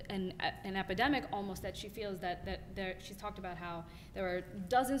an epidemic almost that she feels that she's talked about how there are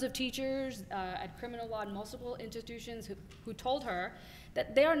dozens of teachers at criminal law in multiple institutions who told her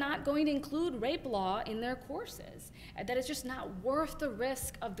that they are not going to include rape law in their courses, and that it's just not worth the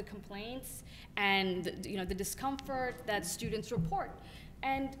risk of the complaints and the discomfort that students report.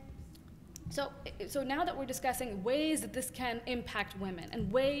 And so now that we're discussing ways that this can impact women and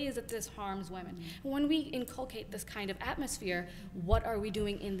ways that this harms women, when we inculcate this kind of atmosphere, what are we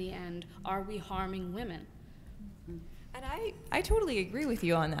doing in the end? Are we harming women? And I totally agree with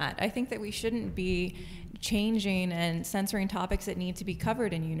you on that. I think that we shouldn't be changing and censoring topics that need to be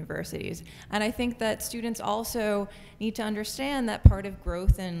covered in universities. And I think that students also need to understand that part of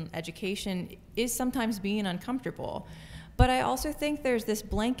growth and education is sometimes being uncomfortable. But I also think there's this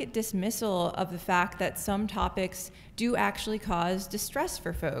blanket dismissal of the fact that some topics do actually cause distress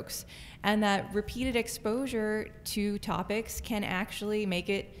for folks, and that repeated exposure to topics can actually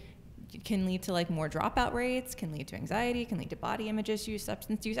can lead to more dropout rates, can lead to anxiety, can lead to body image issues,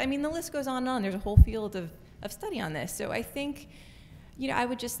 substance use. I mean, the list goes on and on. There's a whole field of study on this. So I think, I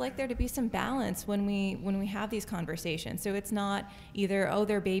would just like there to be some balance when we have these conversations. So it's not either, oh,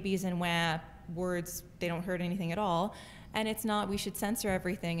 they're babies and words, they don't hurt anything at all. And it's not, we should censor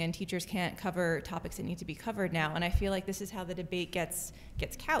everything and teachers can't cover topics that need to be covered now. And I feel like this is how the debate gets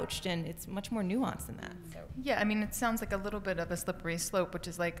couched, and it's much more nuanced than that. So. Yeah, I mean, it sounds like a little bit of a slippery slope, which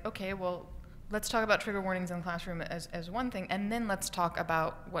is like, okay, well, let's talk about trigger warnings in the classroom as one thing, and then let's talk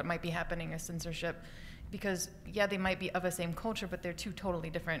about what might be happening as censorship. Because, yeah, they might be of the same culture, but they're two totally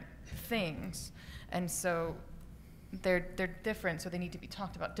different things. And so they're different, so they need to be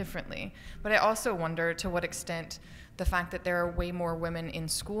talked about differently. But I also wonder to what extent the fact that there are way more women in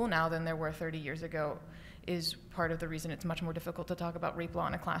school now than there were 30 years ago is part of the reason it's much more difficult to talk about rape law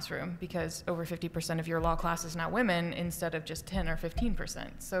in a classroom, because over 50% of your law class is now women instead of just 10 or 15%.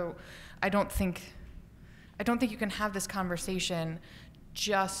 So I don't think you can have this conversation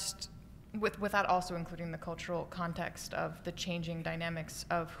just without also including the cultural context of the changing dynamics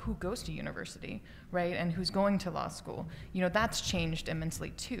of who goes to university, right, and who's going to law school. That's changed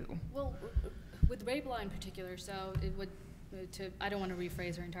immensely too. Well, with rape law in particular, so it would, I don't want to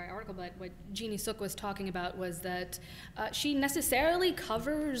rephrase her entire article, but what Jeannie Suk was talking about was that she necessarily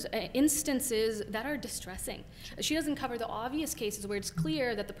covers instances that are distressing. She doesn't cover the obvious cases where it's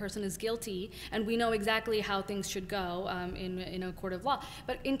clear that the person is guilty and we know exactly how things should go in a court of law.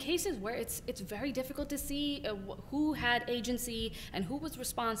 But in cases where it's very difficult to see who had agency and who was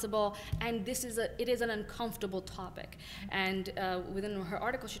responsible, and it is an uncomfortable topic. And within her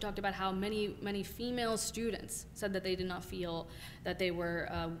article, she talked about how many female students said that they did not feel that they were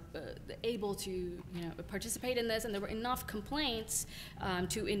able to participate in this, and there were enough complaints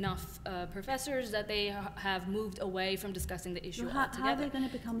to enough professors that they have moved away from discussing the issue altogether. How are they going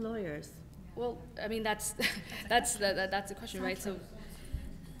to become lawyers? Well, I mean, that's the question, right? So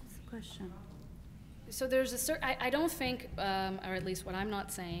that's the question. So there's a certain, I don't think, or at least what I'm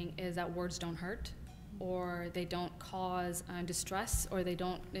not saying, is that words don't hurt, or they don't cause distress, or they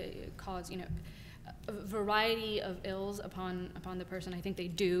don't cause, you know, a variety of ills upon the person. I think they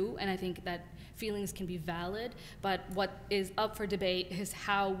do, and I think that feelings can be valid, but what is up for debate is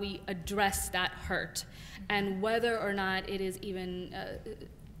how we address that hurt, and whether or not it is even,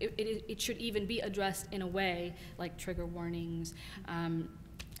 it should even be addressed in a way like trigger warnings,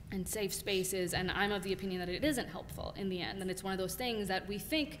 and safe spaces, and I'm of the opinion that it isn't helpful in the end, and it's one of those things that we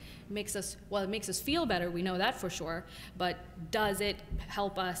think makes us, well, it makes us feel better, we know that for sure, but does it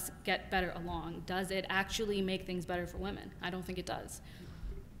help us get better along? Does it actually make things better for women? I don't think it does.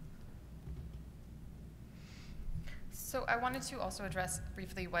 So I wanted to also address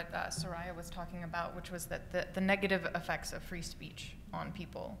briefly what Soraya was talking about, which was that the negative effects of free speech on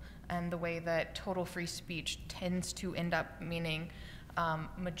people, and the way that total free speech tends to end up meaning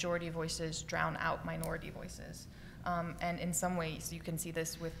majority voices drown out minority voices. And in some ways, you can see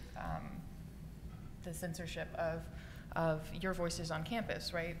this with the censorship of your voices on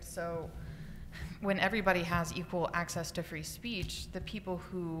campus, right? So when everybody has equal access to free speech, the people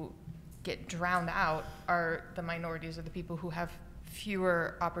who get drowned out are the minorities, or the people who have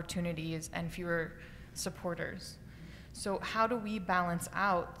fewer opportunities and fewer supporters. So how do we balance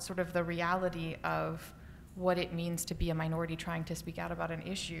out sort of the reality of what it means to be a minority trying to speak out about an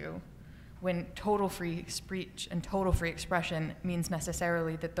issue, when total free speech and total free expression means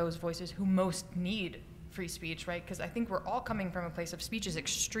necessarily that those voices who most need free speech, right? Because I think we're all coming from a place of speech is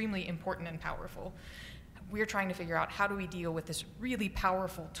extremely important and powerful. We're trying to figure out how do we deal with this really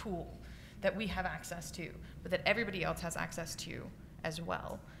powerful tool that we have access to, but that everybody else has access to as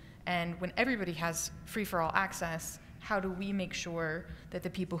well. And when everybody has free-for-all access, how do we make sure that the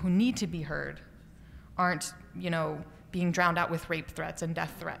people who need to be heard aren't, you know, being drowned out with rape threats and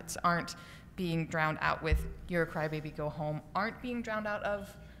death threats, aren't being drowned out with you're a crybaby, go home, aren't being drowned out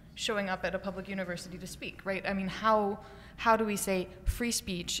of showing up at a public university to speak, right? I mean, how do we say free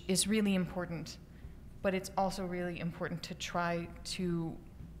speech is really important, but it's also really important to try to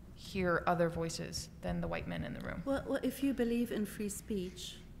hear other voices than the white men in the room? Well, if you believe in free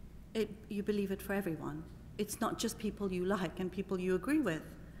speech, you believe it for everyone. It's not just people you like and people you agree with,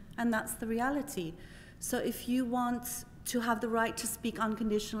 and that's the reality. So if you want to have the right to speak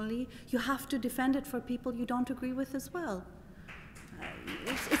unconditionally, you have to defend it for people you don't agree with as well.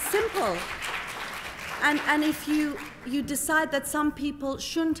 It's simple. And if you decide that some people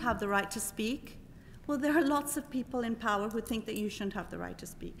shouldn't have the right to speak, well, there are lots of people in power who think that you shouldn't have the right to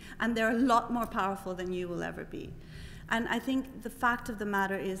speak. And they're a lot more powerful than you will ever be. And I think the fact of the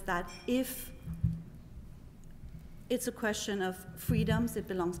matter is that if it's a question of freedoms, it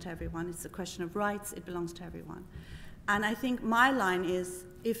belongs to everyone. It's a question of rights, it belongs to everyone. And I think my line is,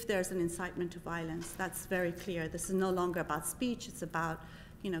 if there's an incitement to violence, that's very clear. This is no longer about speech, it's about,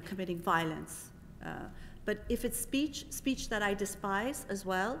 you know, committing violence. But if it's speech that I despise as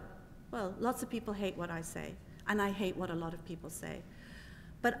well, lots of people hate what I say, and I hate what a lot of people say.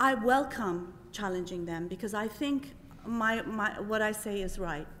 But I welcome challenging them, because I think what I say is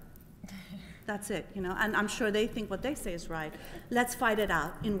right. That's it, you know, and I'm sure they think what they say is right. Let's fight it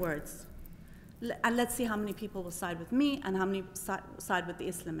out in words. And let's see how many people will side with me and how many side with the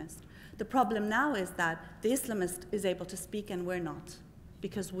Islamist. The problem now is that the Islamist is able to speak and we're not,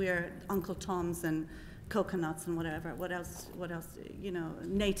 because we're Uncle Toms and coconuts and whatever, what else, you know,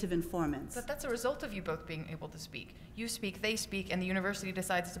 native informants. But that's a result of you both being able to speak. You speak, they speak, and the university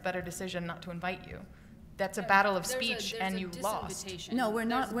decides it's a better decision not to invite you. That's a battle of speech, and you lost. No, we're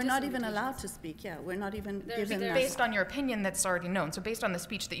not even allowed to speak. Yeah, we're not even given that. Based on your opinion that's already known. So based on the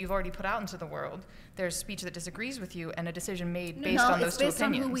speech that you've already put out into the world, there's speech that disagrees with you and a decision made based on those two opinions. No, it's based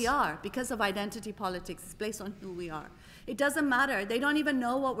on who we are. Because of identity politics, it's based on who we are. It doesn't matter. They don't even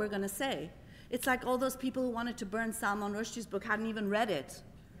know what we're going to say. It's like all those people who wanted to burn Salman Rushdie's book hadn't even read it.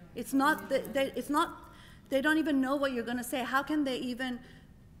 It's not. They don't even know what you're going to say. How can they even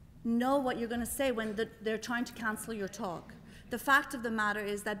know what you're going to say when they're trying to cancel your talk? The fact of the matter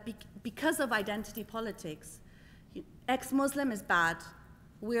is that because of identity politics, ex-Muslim is bad,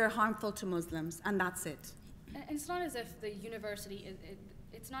 we're harmful to Muslims, and that's it. And it's not as if the university,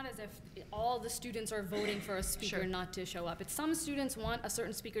 it's not as if all the students are voting for a speaker not to show up. It's some students want a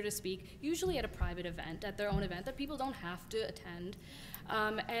certain speaker to speak, usually at a private event, at their own event, that people don't have to attend.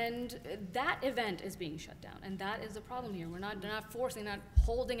 And that event is being shut down, and that is the problem here. They're not forcing, not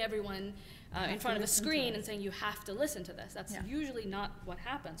holding everyone in front of a screen and saying you have to listen to this. That's usually not what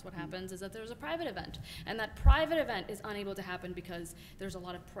happens. What happens is that there's a private event, and that private event is unable to happen because there's a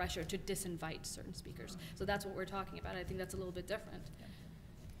lot of pressure to disinvite certain speakers. So that's what we're talking about. I think that's a little bit different.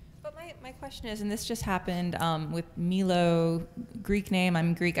 But my question is, and this just happened with Milo, Greek name,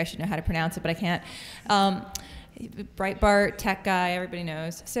 I'm Greek, I should know how to pronounce it, but I can't. Breitbart, tech guy, everybody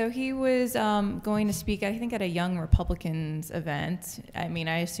knows. So he was going to speak, I think, at a Young Republicans event. I mean,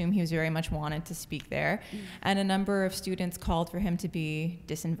 I assume he was very much wanted to speak there. And a number of students called for him to be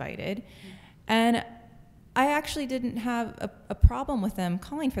disinvited. And I actually didn't have a problem with them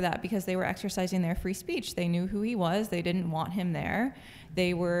calling for that because they were exercising their free speech. They knew who he was. They didn't want him there.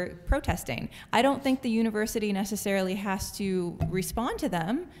 They were protesting. I don't think the university necessarily has to respond to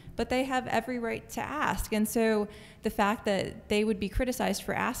them, but they have every right to ask. And so the fact that they would be criticized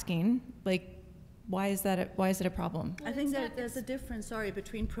for asking, like, why is it a problem? I think that there's a difference,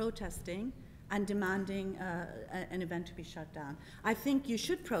 between protesting and demanding an event to be shut down. I think you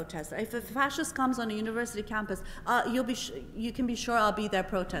should protest. If a fascist comes on a university campus, you can be sure I'll be there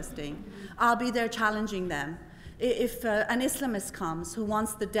protesting. I'll be there challenging them. If an Islamist comes who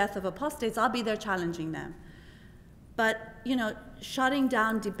wants the death of apostates, I'll be there challenging them. But, shutting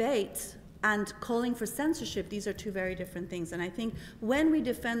down debate and calling for censorship, these are two very different things. And I think when we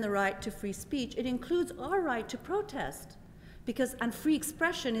defend the right to free speech, it includes our right to protest. And free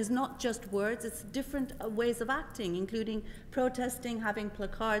expression is not just words, it's different ways of acting, including protesting, having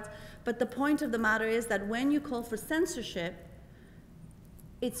placards. But the point of the matter is that when you call for censorship,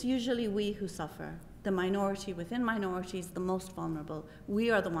 it's usually we who suffer. The minority within minorities, the most vulnerable.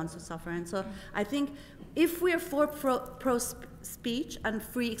 We are the ones who suffer. And so I think if we're for pro speech and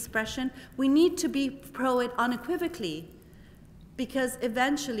free expression, we need to be pro it unequivocally, because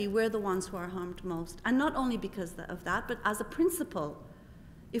eventually we're the ones who are harmed most. And not only because of that, but as a principle.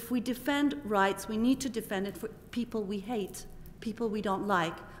 If we defend rights, we need to defend it for people we hate, people we don't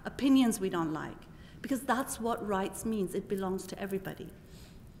like, opinions we don't like, because that's what rights means. It belongs to everybody.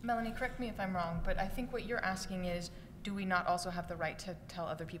 Melanie, correct me if I'm wrong, but I think what you're asking is, do we not also have the right to tell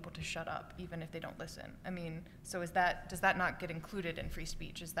other people to shut up, even if they don't listen? I mean, so does that not get included in free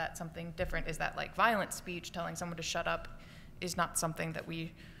speech? Is that something different? Is that like violent speech, telling someone to shut up is not something that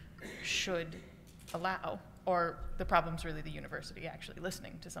we should allow? Or the problem's really the university actually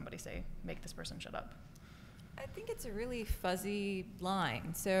listening to somebody say, make this person shut up? I think it's a really fuzzy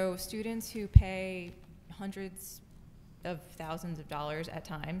line. So students who pay hundreds of thousands of dollars at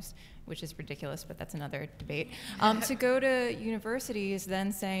times, which is ridiculous, but that's another debate, to go to universities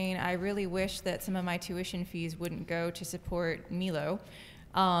then saying, I really wish that some of my tuition fees wouldn't go to support Milo.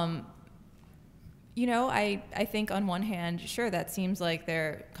 I think on one hand, sure, that seems like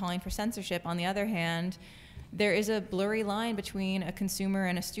they're calling for censorship. On the other hand, there is a blurry line between a consumer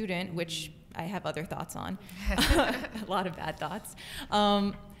and a student, which I have other thoughts on, a lot of bad thoughts.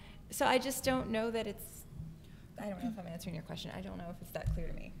 So I just don't know that I don't know if I'm answering your question. I don't know if it's that clear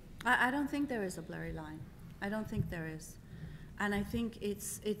to me. I don't think there is a blurry line. I don't think there is. And I think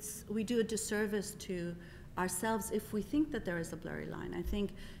we do a disservice to ourselves if we think that there is a blurry line. I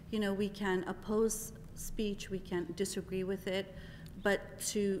think, we can oppose speech, we can disagree with it, but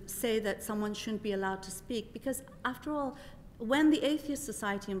to say that someone shouldn't be allowed to speak, because after all, when the Atheist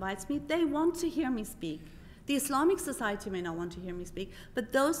Society invites me, they want to hear me speak. The Islamic Society may not want to hear me speak,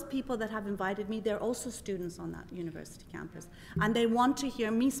 but those people that have invited me, they're also students on that university campus, and they want to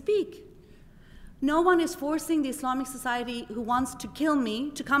hear me speak. No one is forcing the Islamic Society who wants to kill me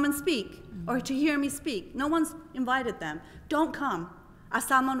to come and speak, or to hear me speak. No one's invited them. Don't come. As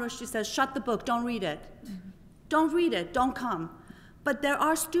Salman Rushdie says, shut the book, don't read it. Don't read it, don't come. But there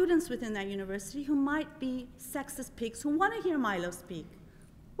are students within that university who might be sexist pigs who want to hear Milo speak.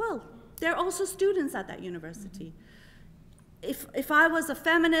 Well, they're also students at that university. If I was a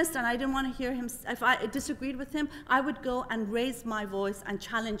feminist and I didn't want to hear him, if I disagreed with him, I would go and raise my voice and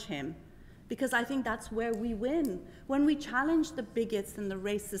challenge him, because I think that's where we win. When we challenge the bigots and the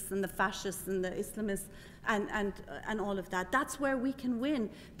racists and the fascists and the Islamists and all of that, that's where we can win,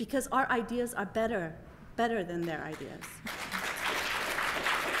 because our ideas are better than their ideas.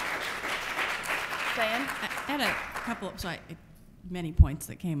 Diane? I had a couple of, many points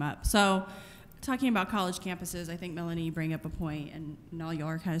that came up. So talking about college campuses, I think, Melanie, you bring up a point, and all y'all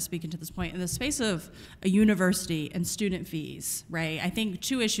are kind of speaking to this point. In the space of a university and student fees, right, I think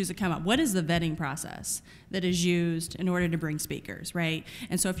two issues that come up. What is the vetting process that is used in order to bring speakers, right?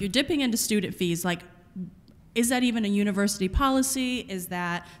 And so if you're dipping into student fees, like, is that even a university policy? Is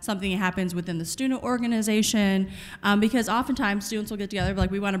that something that happens within the student organization? Because oftentimes students will get together, like,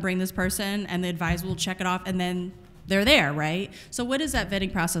 we want to bring this person, and the advisor will check it off, and then they're there, right? So what does that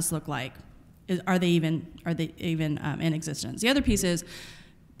vetting process look like? Are they even in existence? The other piece is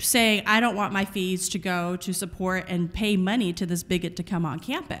saying, I don't want my fees to go to support and pay money to this bigot to come on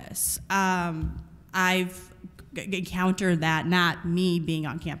campus. I've encounter that, not me being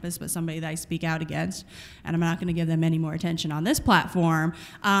on campus, but somebody that I speak out against, and I'm not going to give them any more attention on this platform,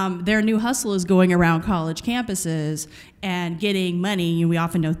 their new hustle is going around college campuses and getting money. We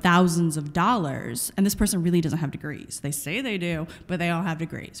often know thousands of dollars, and this person really doesn't have degrees. They say they do, but they all have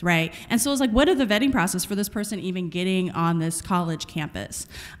degrees, right? And so it's like, what is the vetting process for this person even getting on this college campus?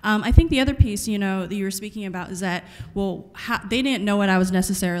 I think the other piece, you know, that you were speaking about is that, well, they didn't know what I was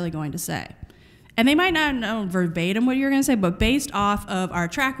necessarily going to say. And they might not know verbatim what you're going to say, but based off of our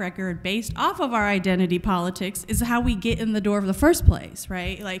track record, based off of our identity politics, is how we get in the door of the first place,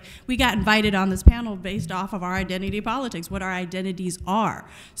 right? Like, we got invited on this panel based off of our identity politics, what our identities are.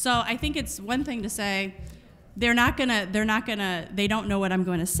 So I think it's one thing to say, they don't know what I'm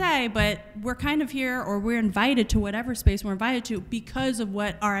going to say, but we're kind of here, or we're invited to whatever space we're invited to because of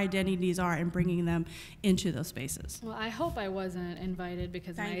what our identities are and bringing them into those spaces. Well, I hope I wasn't invited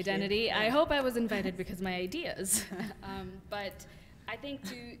because of my Thank you. identity. I hope I was invited because of my ideas. But I think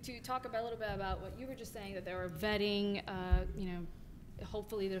to talk about a little bit about what you were just saying, that there were vetting, you know,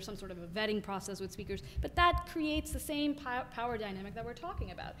 hopefully there's some sort of a vetting process with speakers, but that creates the same power dynamic that we're talking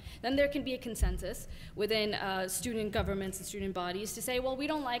about. Then there can be a consensus within student governments and student bodies to say, well, we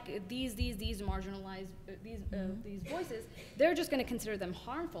don't like these marginalized, these voices. They're just going to consider them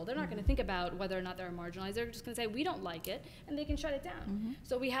harmful. They're not going to think about whether or not they're marginalized. They're just going to say, we don't like it, and they can shut it down.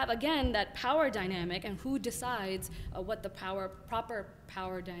 So we have, again, that power dynamic, and who decides what the proper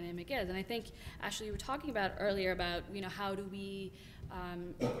power dynamic is. And I think, Ashley, you were talking about earlier about, you know, how do we,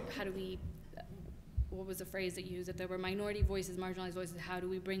 what was the phrase that you used? If there were minority voices, marginalized voices, how do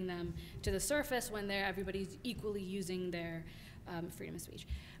we bring them to the surface when everybody's equally using their freedom of speech?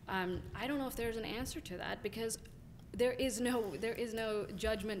 I don't know if there's an answer to that, because there is no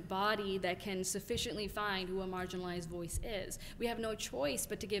judgment body that can sufficiently find who a marginalized voice is. We have no choice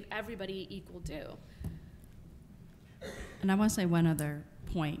but to give everybody equal due. And I want to say one other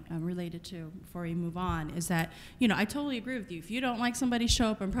point related to, before we move on, is that, you know, I totally agree with you. If you don't like somebody, show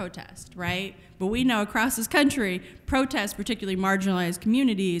up and protest, right? But we know across this country, protest, particularly marginalized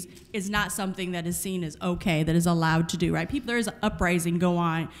communities, is not something that is seen as okay, that is allowed to do, right? There is an uprising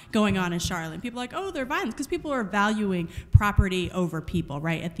going on in Charlotte. And people are like, oh, they're violent, because people are valuing property over people,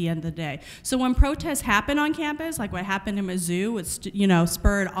 right, at the end of the day. So when protests happen on campus, like what happened in Mizzou, it, you know,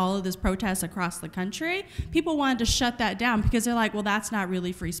 spurred all of this protests across the country, people wanted to shut that down because they're like, well, that's not really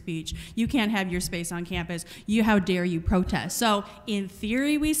free speech. You can't have your space on campus. How dare you protest? So in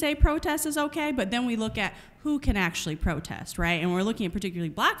theory, we say protest is okay, but then we look at who can actually protest, right? And we're looking at particularly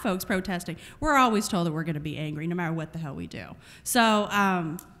black folks protesting. We're always told that we're going to be angry no matter what the hell we do. So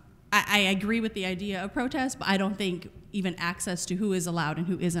I agree with the idea of protest, but I don't think even access to who is allowed and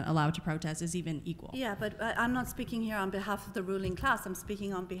who isn't allowed to protest is even equal. Yeah, but I'm not speaking here on behalf of the ruling class. I'm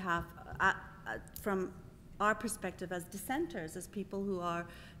speaking on behalf, from our perspective as dissenters, as people who are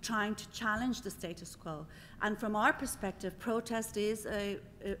trying to challenge the status quo. And from our perspective, protest is an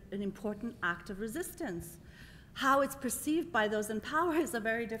important act of resistance. How it's perceived by those in power is a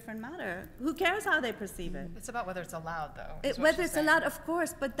very different matter. Who cares how they perceive it? It's about whether it's allowed, though. Whether it's allowed, of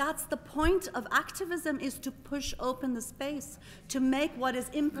course, but that's the point of activism, is to push open the space, to make what is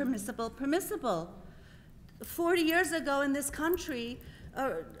impermissible permissible. 40 years ago in this country,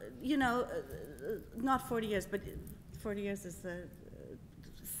 you know, not 40 years, but 40 years is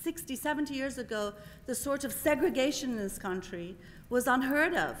 60, 70 years ago, the sort of segregation in this country was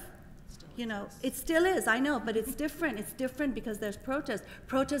unheard of. You know, it still is, I know, but it's different. It's different because there's protest.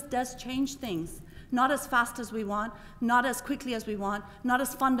 Protest does change things. Not as fast as we want, not as quickly as we want, not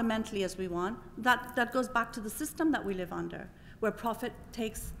as fundamentally as we want. That goes back to the system that we live under, where profit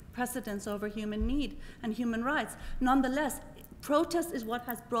takes precedence over human need and human rights. Nonetheless, protest is what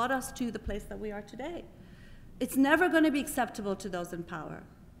has brought us to the place that we are today. It's never going to be acceptable to those in power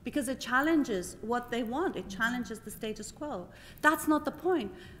because it challenges what they want. It challenges the status quo. That's not the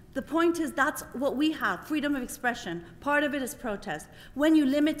point. The point is that's what we have, freedom of expression. Part of it is protest. When you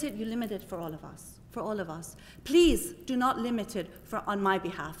limit it for all of us. For all of us. Please do not limit it on my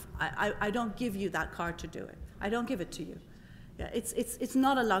behalf. I don't give you that card to do it. I don't give it to you. Yeah, it's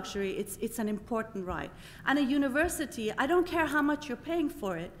not a luxury, it's an important right. And a university, I don't care how much you're paying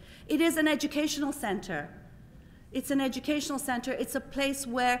for it, it is an educational center. It's an educational center. It's a place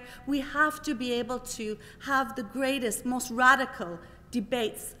where we have to be able to have the greatest, most radical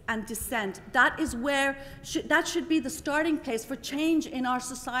debates and dissent. That is where, that should be the starting place for change in our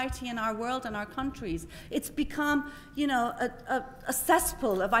society, in our world, and our countries. It's become, you know, a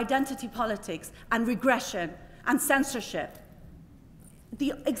cesspool of identity politics and regression and censorship.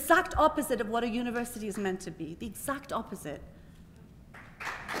 The exact opposite of what a university is meant to be, the exact opposite.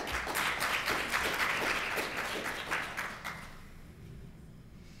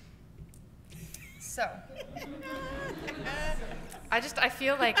 So, I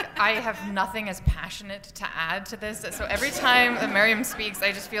feel like I have nothing as passionate to add to this. So every time that Maryam speaks,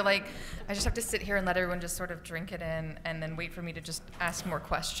 I just feel like I just have to sit here and let everyone just sort of drink it in and then wait for me to just ask more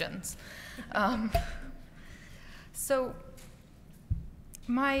questions. So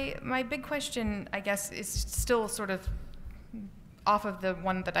my big question, I guess, is still sort of off of the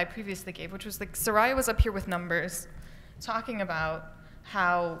one that I previously gave, which was like Soraya was up here with numbers, talking about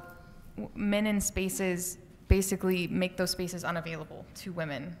how men in spaces basically make those spaces unavailable to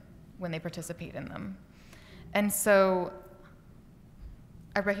women when they participate in them. And so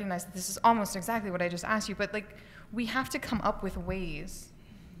I recognize that this is almost exactly what I just asked you, but like we have to come up with ways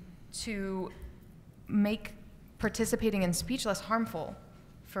to make participating in speech less harmful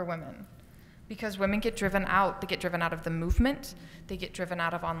for women. Because women get driven out. They get driven out of the movement. They get driven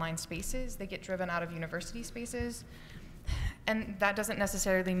out of online spaces. They get driven out of university spaces. And that doesn't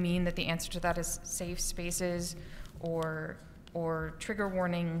necessarily mean that the answer to that is safe spaces or trigger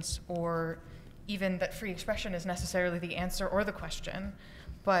warnings or even that free expression is necessarily the answer or the question.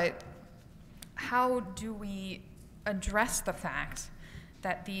 But how do we address the fact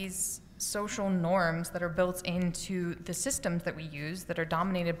that these social norms that are built into the systems that we use that are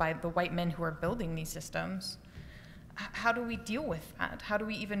dominated by the white men who are building these systems, how do we deal with that? How do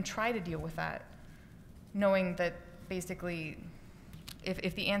we even try to deal with that? Knowing that basically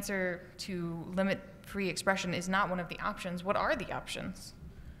if the answer to limit free expression is not one of the options, what are the options?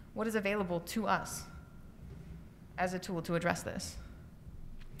 What is available to us as a tool to address this?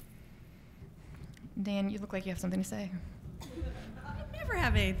 Dan, you look like you have something to say. I never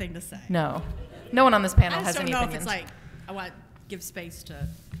have anything to say. No. No one on this panel I has just any don't know opinions. if it's like, I want to give space to,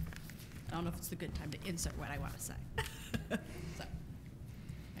 I don't know if it's a good time to insert what I want to say. So,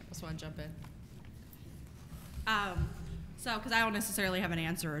 I just want to jump in. So, because I don't necessarily have an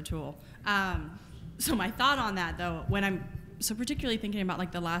answer or a tool. So my thought on that, though, when I'm, so particularly thinking about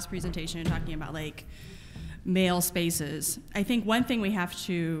like the last presentation and talking about like male spaces, I think one thing we have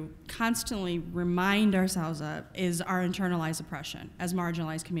to constantly remind ourselves of is our internalized oppression as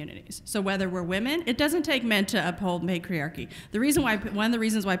marginalized communities. So whether we're women, it doesn't take men to uphold patriarchy. The reason why, one of the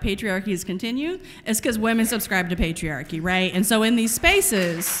reasons why patriarchy is continued is because women subscribe to patriarchy, right? And so in these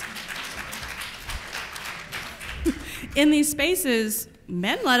spaces,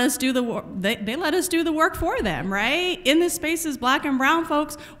 men let us do the work. They let us do the work for them, right? In the spaces, black and brown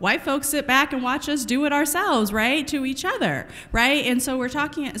folks, white folks sit back and watch us do it ourselves, right? To each other, right? And so we're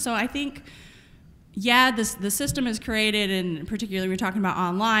talking. So I think, yeah, the system is created, and particularly we're talking about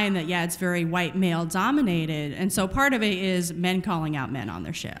online. That it's very white male dominated, and so part of it is men calling out men on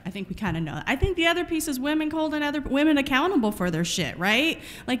their shit. I think we kind of know that. I think the other piece is women holding other women accountable for their shit, right?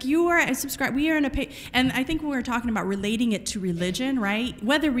 Like you are a subscribe. We are in a and I think when we're talking about relating it to religion, right?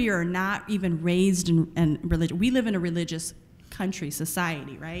 Whether we are not even raised in religion, we live in a religious country,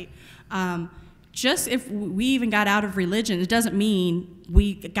 society, right? Just if we even got out of religion, it doesn't mean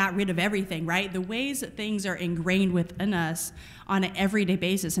we got rid of everything, right? The ways that things are ingrained within us on an everyday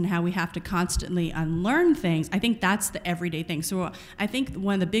basis and how we have to constantly unlearn things, I think that's the everyday thing. So I think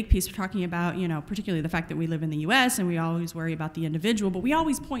one of the big pieces we're talking about, particularly the fact that we live in the US and we always worry about the individual, but we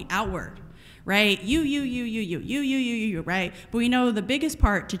always point outward, right? You, right? But we know the biggest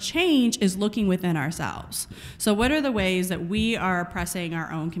part to change is looking within ourselves. So what are the ways that we are oppressing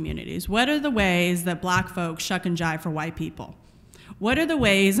our own communities? What are the ways that black folks shuck and jive for white people? What are the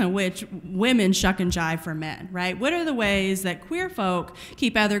ways in which women shuck and jive for men, right? What are the ways that queer folk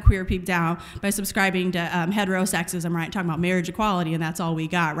keep other queer people down by subscribing to heterosexism, right? Talking about marriage equality, and that's all we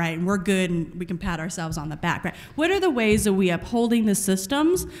got, right? And we're good, and we can pat ourselves on the back, right? What are the ways that we upholding the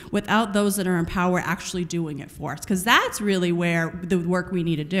systems without those that are in power actually doing it for us? Because that's really where the work we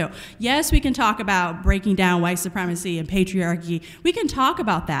need to do. Yes, we can talk about breaking down white supremacy and patriarchy. We can talk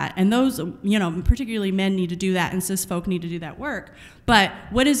about that, and those, particularly men need to do that, and cis folk need to do that work. But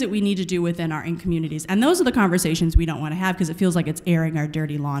what is it we need to do within our communities? And those are the conversations we don't want to have because it feels like it's airing our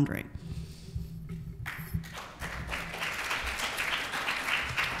dirty laundry.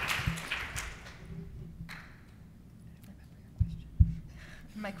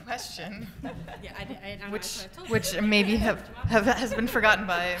 My question, I which maybe has been forgotten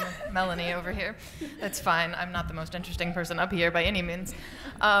by Melanie over here. That's fine. I'm not the most interesting person up here by any means.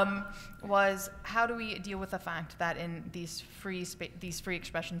 Was how do we deal with the fact that in these free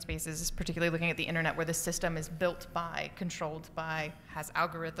expression spaces, particularly looking at the internet, where the system is built by, controlled by, has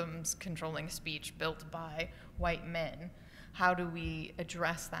algorithms controlling speech built by white men, how do we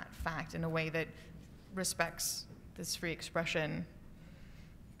address that fact in a way that respects this free expression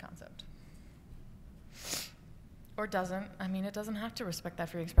concept? Or doesn't. I mean, it doesn't have to respect that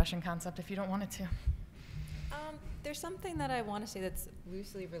free expression concept if you don't want it to. There's something that I want to say that's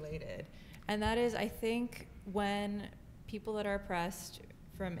loosely related, and that is, I think when people that are oppressed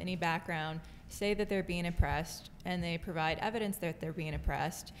from any background say that they're being oppressed and they provide evidence that they're being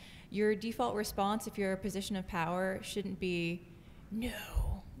oppressed, your default response, if you're in a position of power, shouldn't be,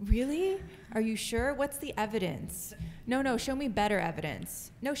 no, really? Are you sure? What's the evidence? No, show me better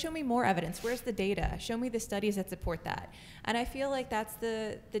evidence. No, show me more evidence. Where's the data? Show me the studies that support that. And I feel like that's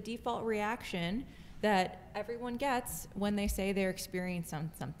the default reaction that everyone gets when they say they're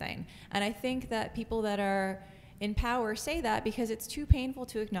experiencing something. And I think that people that are in power say that because it's too painful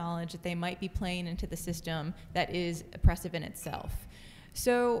to acknowledge that they might be playing into the system that is oppressive in itself.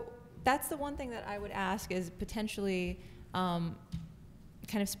 So that's the one thing that I would ask is potentially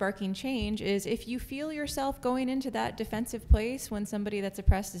kind of sparking change is if you feel yourself going into that defensive place when somebody that's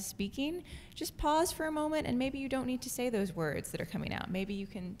oppressed is speaking, just pause for a moment and maybe you don't need to say those words that are coming out. Maybe you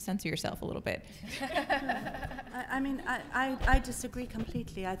can censor yourself a little bit. I disagree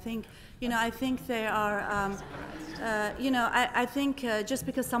completely. I think, I think there are, I think just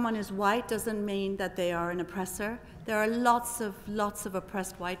because someone is white doesn't mean that they are an oppressor. There are lots of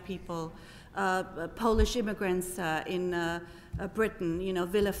oppressed white people, Polish immigrants in Britain,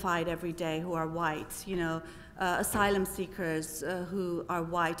 vilified every day who are white, asylum seekers who are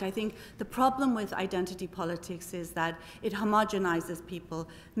white. I think the problem with identity politics is that it homogenizes people,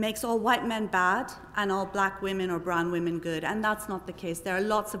 makes all white men bad and all black women or brown women good, and that's not the case. There are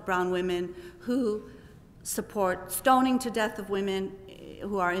lots of brown women who support stoning to death of women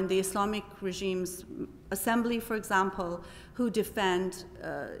who are in the Islamic regime's assembly, for example, who defend,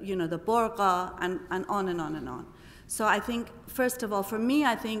 the burqa and on and on and on. So I think, first of all, for me,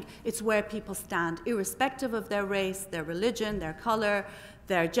 I think it's where people stand, irrespective of their race, their religion, their color,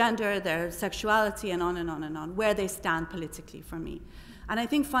 their gender, their sexuality, and on and on and on, where they stand politically for me. And I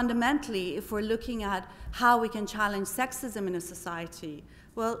think fundamentally, if we're looking at how we can challenge sexism in a society,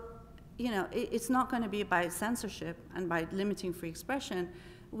 well, it's not going to be by censorship and by limiting free expression.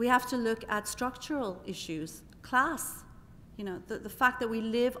 We have to look at structural issues, class. The fact that we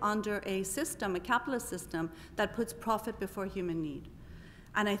live under a system, a capitalist system, that puts profit before human need.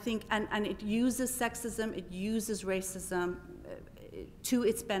 And I think, and it uses sexism, it uses racism to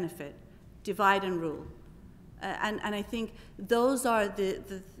its benefit, divide and rule. And I think those are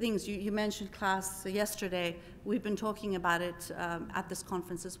the things. You mentioned class yesterday. We've been talking about it at this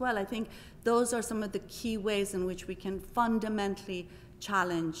conference as well. I think those are some of the key ways in which we can fundamentally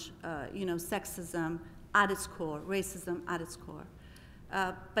challenge, sexism at its core, racism at its core.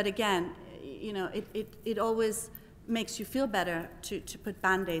 But again, it always makes you feel better to put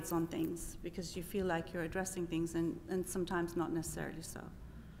Band-Aids on things because you feel like you're addressing things and sometimes not necessarily so.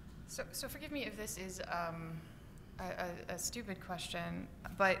 So forgive me if this is a stupid question,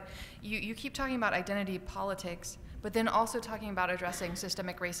 but you keep talking about identity politics, but then also talking about addressing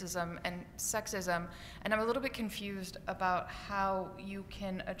systemic racism and sexism, and I'm a little bit confused about how you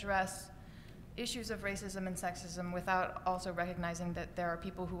can address issues of racism and sexism without also recognizing that there are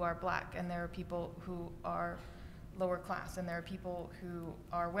people who are black and there are people who are lower class and there are people who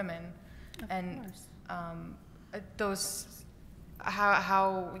are women. Those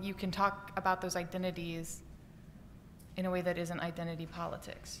how you can talk about those identities in a way that isn't identity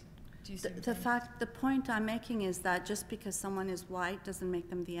politics. Do you see the point I'm making is that just because someone is white doesn't make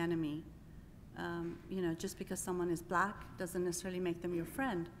them the enemy. Just because someone is black doesn't necessarily make them your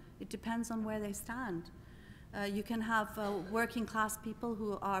friend. It depends on where they stand. You can have working class people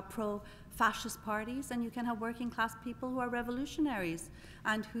who are pro-fascist parties, and you can have working class people who are revolutionaries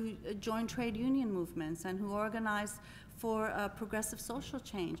and who join trade union movements and who organize for progressive social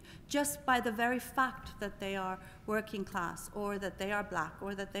change. Just by the very fact that they are working class or that they are black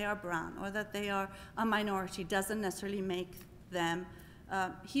or that they are brown or that they are a minority doesn't necessarily make them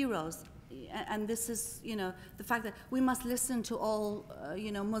heroes. And this is, the fact that we must listen to all,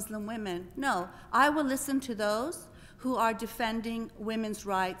 Muslim women. No, I will listen to those who are defending women's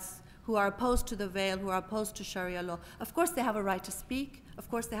rights, who are opposed to the veil, who are opposed to Sharia law. Of course, they have a right to speak. Of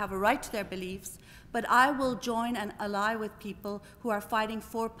course, they have a right to their beliefs. But I will join and ally with people who are fighting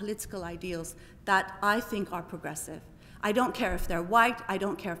for political ideals that I think are progressive. I don't care if they're white. I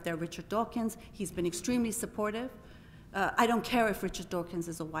don't care if they're Richard Dawkins. He's been extremely supportive. I don't care if Richard Dawkins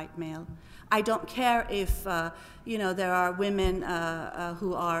is a white male. I don't care if, there are women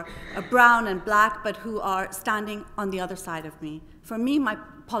who are brown and black, but who are standing on the other side of me. For me, my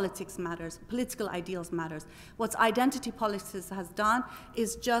politics matters. Political ideals matters. What identity politics has done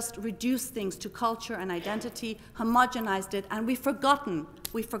is just reduce things to culture and identity, homogenized it, and we've forgotten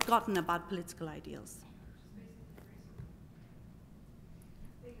about political ideals.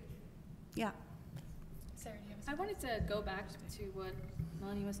 Yeah. Sarah, do you have a I wanted to go back to what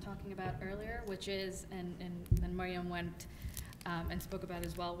Melanie was talking about earlier, which is, and then Maryam went and spoke about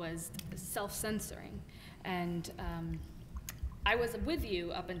as well, was self-censoring. And I was with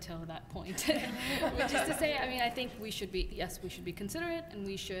you up until that point, which is to say, I mean, I think we should be, yes, we should be considerate, and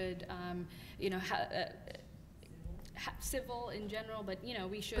we should, civil in general, but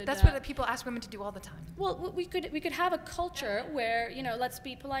we should. But that's what the people ask women to do all the time. Well, we could have a culture where let's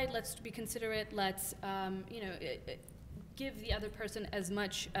be polite, let's be considerate, let's give the other person as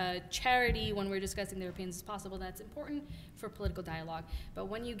much charity when we're discussing their opinions as possible. That's important for political dialogue. But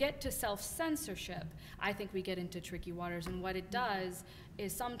when you get to self-censorship, I think we get into tricky waters. And what it does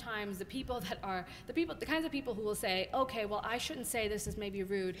is sometimes the kinds of people who will say, okay, well, I shouldn't say this is maybe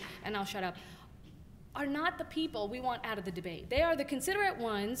rude, and I'll shut up, are not the people we want out of the debate. They are the considerate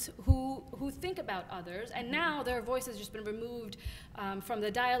ones who think about others, and now their voice has just been removed from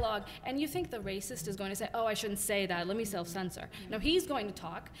the dialogue, and you think the racist is going to say, oh, I shouldn't say that, let me self-censor. No, he's going to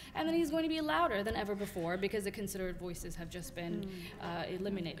talk, and then he's going to be louder than ever before because the considerate voices have just been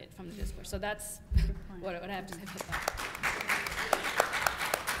eliminated from the discourse. So that's what I have to say about that.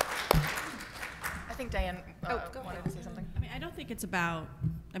 I think Diane wanted to say something. I mean, I don't think it's about,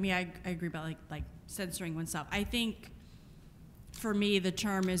 I agree about like censoring oneself. I think for me, the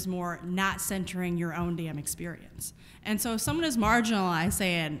term is more not centering your own damn experience. And so if someone is marginalized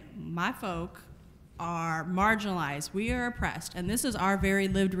saying, my folk are marginalized, we are oppressed, and this is our very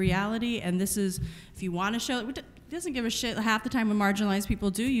lived reality, and this is, if you want to show it, doesn't give a shit half the time when marginalized people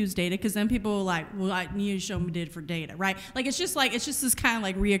do use data, because then people are like, well, I need to show me data for data, right? It's just this kind of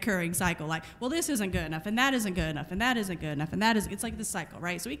like reoccurring cycle, like, well, this isn't good enough, and that isn't good enough, and that isn't good enough, and it's like this cycle,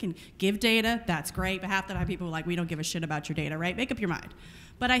 right? So we can give data, that's great, but half the time people are like, we don't give a shit about your data, right? Make up your mind.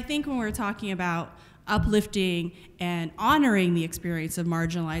 But I think when we're talking about uplifting and honoring the experience of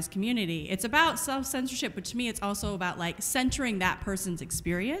marginalized community, it's about self-censorship, but to me it's also about like centering that person's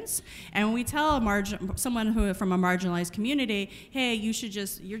experience. And when we tell someone who from a marginalized community, hey, you're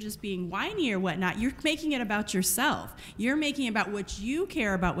just being whiny or whatnot, you're making it about yourself. You're making it about what you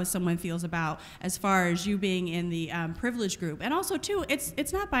care about, what someone feels about, as far as you being in the privileged group. And also too,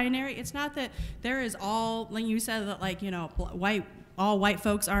 it's not binary. It's not that there is all, like you said, that like, all white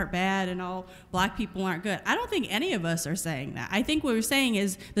folks aren't bad and all black people aren't good. I don't think any of us are saying that. I think what we're saying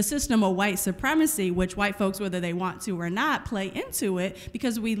is the system of white supremacy, which white folks, whether they want to or not, play into it,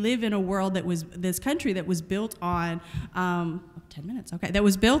 because we live in a world this country that was built on, 10 minutes, okay, that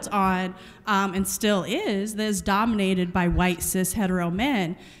was built on, and still is, that is dominated by white cis hetero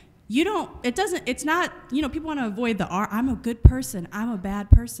men. It's not, people want to avoid the I'm a good person, I'm a bad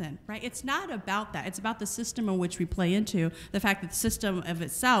person, right? It's not about that. It's about the system in which we play into. The fact that the system of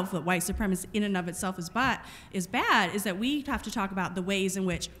itself, that white supremacy in and of itself is bad, is that we have to talk about the ways in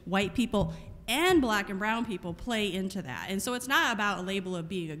which white people and black and brown people play into that. And so it's not about a label of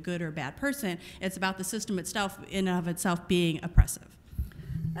being a good or bad person. It's about the system itself in and of itself being oppressive.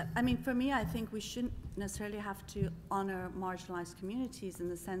 I mean, for me, I think we shouldn't necessarily have to honor marginalized communities, in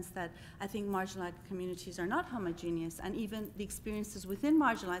the sense that I think marginalized communities are not homogeneous, and even the experiences within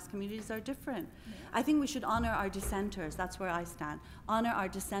marginalized communities are different. Yeah. I think we should honor our dissenters. That's where I stand. Honor our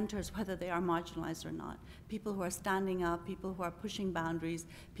dissenters, whether they are marginalized or not. People who are standing up, people who are pushing boundaries,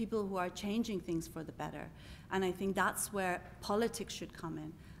 people who are changing things for the better. And I think that's where politics should come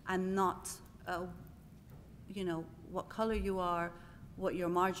in, and not, what color you are, what your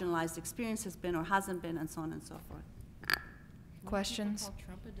marginalized experience has been or hasn't been, and so on and so forth. Questions? Call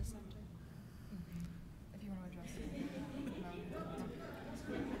Trump a dissenter? If you want to address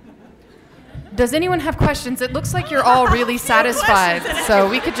it. Does anyone have questions? It looks like you're all really satisfied, so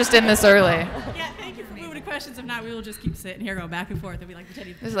we could just end this early. Yeah, thank you for moving to questions. If not, we will just keep sitting here, going back and forth, and we like to tell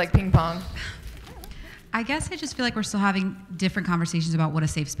you. This is like ping pong. I guess I just feel like we're still having different conversations about what a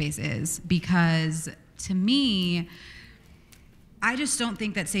safe space is, because to me, I just don't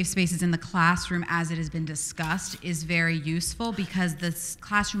think that safe spaces in the classroom, as it has been discussed, is very useful, because the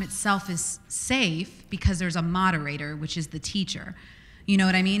classroom itself is safe because there's a moderator, which is the teacher. You know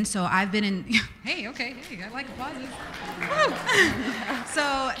what I mean? So I've been in, hey, I like applauses.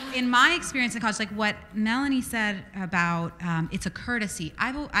 So in my experience in college, like what Melanie said about it's a courtesy,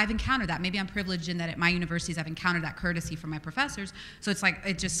 I've encountered that. Maybe I'm privileged in that at my universities I've encountered that courtesy from my professors. So it's like,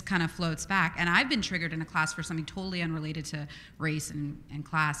 it just kind of floats back. And I've been triggered in a class for something totally unrelated to race and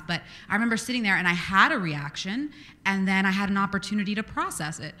class. But I remember sitting there and I had a reaction, and then I had an opportunity to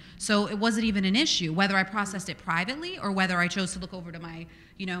process it. So it wasn't even an issue, whether I processed it privately or whether I chose to look over to my by,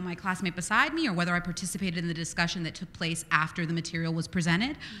 you know, my classmate beside me, or whether I participated in the discussion that took place after the material was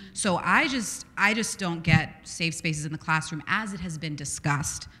presented. So I just don't get safe spaces in the classroom as it has been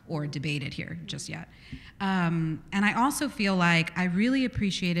discussed or debated here just yet. And I also feel like I really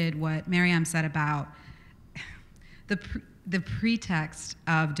appreciated what Maryam said about the pretext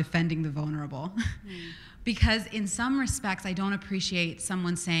of defending the vulnerable. Because in some respects, I don't appreciate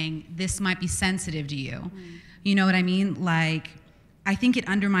someone saying, this might be sensitive to you. You know what I mean? Like, I think it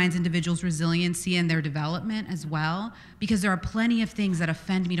undermines individuals' resiliency and their development as well, because there are plenty of things that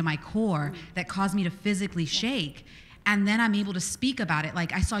offend me to my core that cause me to physically shake. And then I'm able to speak about it.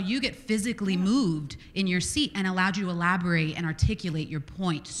 Like, I saw you get physically moved in your seat and allowed you to elaborate and articulate your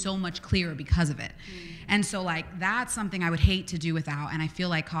point so much clearer because of it. And so, like, that's something I would hate to do without, and I feel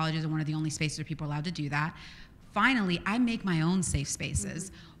like colleges are one of the only spaces where people are allowed to do that. Finally, I make my own safe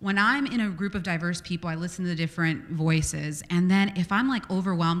spaces. When I'm in a group of diverse people, I listen to the different voices, and then if I'm like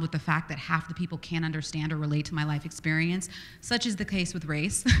overwhelmed with the fact that half the people can't understand or relate to my life experience, such is the case with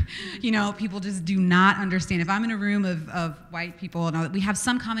race, you know, people just do not understand. If I'm in a room of white people, and we have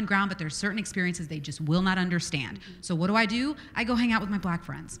some common ground, but there's certain experiences they just will not understand. So what do? I go hang out with my black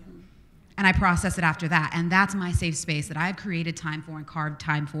friends. And I process it after that, and that's my safe space that I've created time for and carved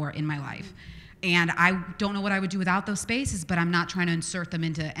time for in my life. And I don't know what I would do without those spaces, but I'm not trying to insert them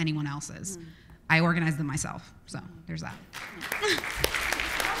into anyone else's. I organize them myself, so there's that.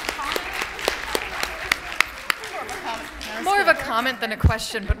 More of a comment than a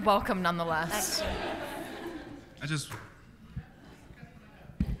question, but welcome nonetheless. I just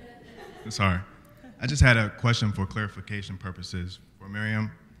had a question for clarification purposes for Maryam,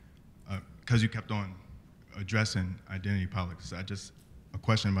 because you kept on addressing identity politics. A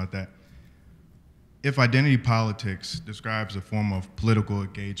question about that. If identity politics describes a form of political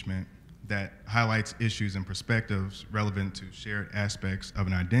engagement that highlights issues and perspectives relevant to shared aspects of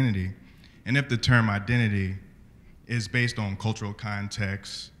an identity, and if the term identity is based on cultural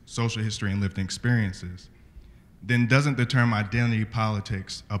context, social history, and lived experiences, then doesn't the term identity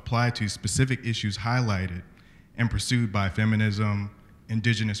politics apply to specific issues highlighted and pursued by feminism,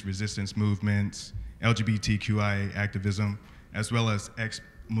 indigenous resistance movements, LGBTQIA activism, as well as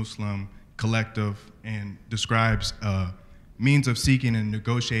ex-Muslim collective, and describes means of seeking and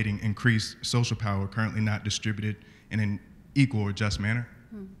negotiating increased social power currently not distributed in an equal or just manner?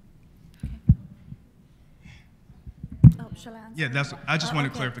 Oh, shall I answer? Yeah, I just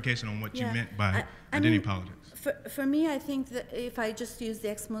wanted clarification on what you meant by identity politics. For me, I think that if I just use the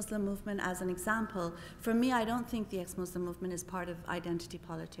ex-Muslim movement as an example, for me, I don't think the ex-Muslim movement is part of identity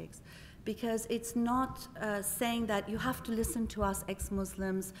politics, because it's not saying that you have to listen to us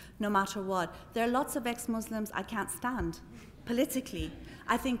ex-Muslims no matter what. There are lots of ex-Muslims I can't stand politically.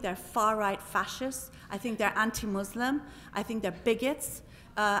 I think they're far-right fascists. I think they're anti-Muslim. I think they're bigots.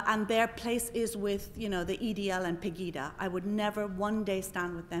 And their place is with, you know, the EDL and Pegida. I would never one day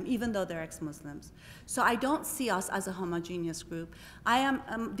stand with them, even though they're ex-Muslims. So I don't see us as a homogeneous group. I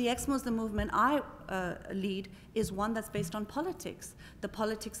am the ex-Muslim movement I lead is one that's based on politics, the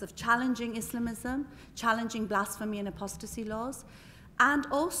politics of challenging Islamism, challenging blasphemy and apostasy laws, and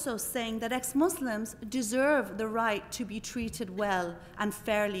also saying that ex-Muslims deserve the right to be treated well and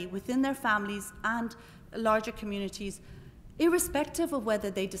fairly within their families and larger communities, irrespective of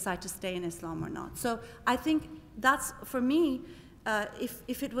whether they decide to stay in Islam or not. So I think that's, for me,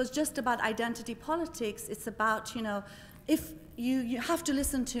 if it was just about identity politics, it's about, you know, if you have to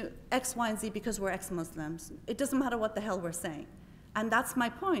listen to X, Y, and Z because we're ex-Muslims. It doesn't matter what the hell we're saying. And that's my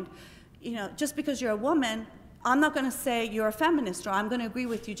point. You know, just because you're a woman, I'm not going to say you're a feminist, or I'm going to agree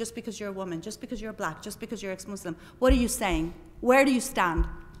with you just because you're a woman, just because you're black, just because you're ex-Muslim. What are you saying? Where do you stand?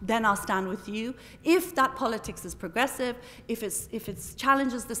 Then I'll stand with you. If that politics is progressive, if it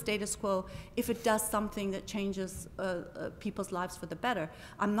challenges the status quo, if it does something that changes people's lives for the better,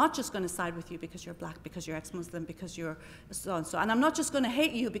 I'm not just going to side with you because you're black, because you're ex-Muslim, because you're so and so. And I'm not just going to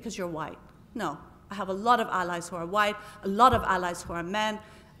hate you because you're white. No, I have a lot of allies who are white, a lot of allies who are men,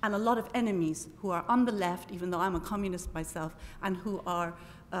 and a lot of enemies who are on the left, even though I'm a communist myself, and who are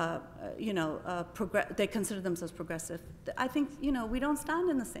they consider themselves progressive. I think, you know, we don't stand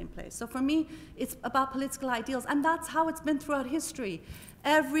in the same place. So for me, it's about political ideals, and that's how it's been throughout history.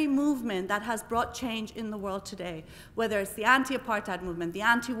 Every movement that has brought change in the world today, whether it's the anti-apartheid movement, the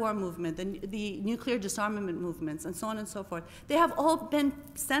anti-war movement, the nuclear disarmament movements, and so on and so forth, they have all been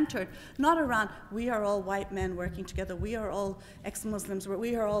centered not around, we are all white men working together, we are all ex-Muslims,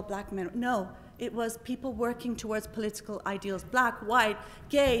 we are all black men. No. It was people working towards political ideals, black, white,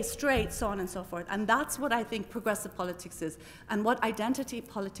 gay, straight, so on and so forth. And that's what I think progressive politics is. And what identity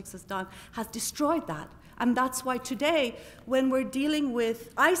politics has done has destroyed that. And that's why today, when we're dealing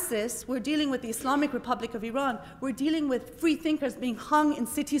with ISIS, we're dealing with the Islamic Republic of Iran, we're dealing with free thinkers being hung in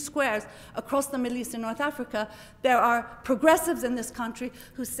city squares across the Middle East and North Africa. There are progressives in this country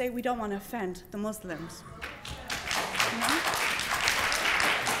who say we don't want to offend the Muslims. You know?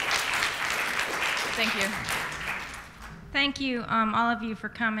 Thank you. Thank you, all of you, for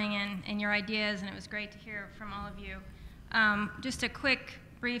coming and your ideas, and it was great to hear from all of you. Just a quick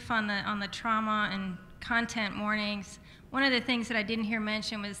brief on the trauma and content mornings. One of the things that I didn't hear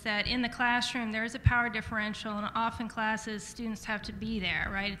mentioned was that in the classroom there is a power differential, and often classes students have to be there,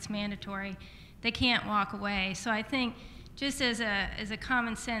 right? It's mandatory. They can't walk away. So I think just as a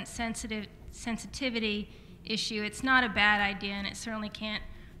common sense sensitivity issue, it's not a bad idea, and it certainly can't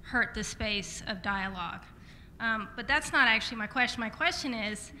hurt the space of dialogue. But that's not actually my question. My question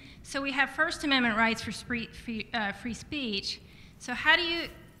is, so we have First Amendment rights for free speech. So how do you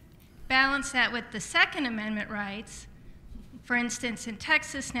balance that with the Second Amendment rights? For instance, in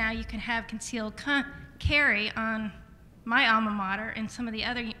Texas now, you can have concealed carry on my alma mater and some of the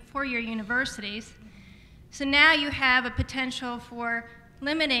other four-year universities. So now you have a potential for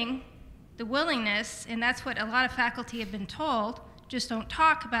limiting the willingness, and that's what a lot of faculty have been told, just don't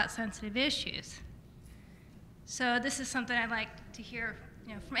talk about sensitive issues. So this is something I'd like to hear,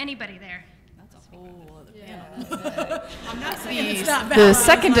 from anybody there. That's a whole other panel. I'm not saying it's The not valid. the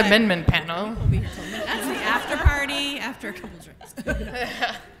Second Amendment panel That's the after party after a couple drinks.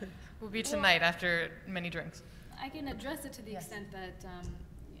 will be tonight after many drinks. I can address it to the extent that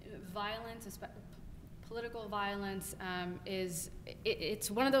violence, political violence,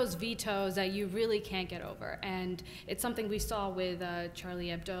 it's one of those vetoes that you really can't get over. And it's something we saw with Charlie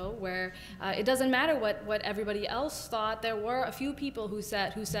Hebdo, where it doesn't matter what everybody else thought. There were a few people who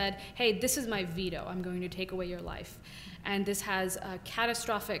said, hey, this is my veto. I'm going to take away your life. And this has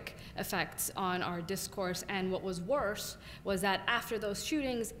catastrophic effects on our discourse. And what was worse was that after those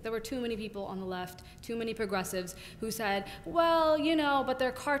shootings, there were too many people on the left, too many progressives who said, well, but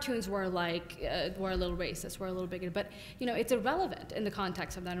their cartoons were were a little racist, were a little bigoted. But, it's irrelevant in the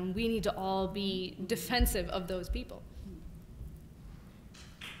context of that, and we need to all be defensive of those people.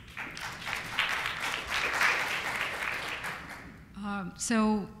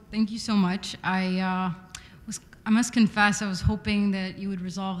 So thank you so much. I must confess, I was hoping that you would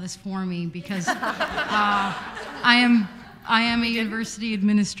resolve this for me, because I am a university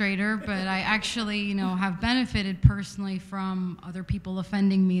administrator, but I actually, have benefited personally from other people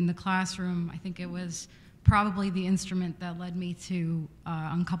offending me in the classroom. I think it was probably the instrument that led me to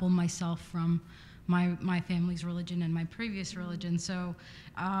uncouple myself from my family's religion and my previous religion. So,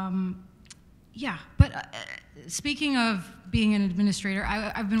 yeah, but speaking of being an administrator,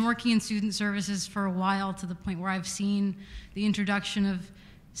 I've been working in student services for a while, to the point where I've seen the introduction of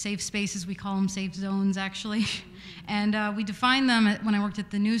safe spaces. We call them safe zones, actually. And we define them, when I worked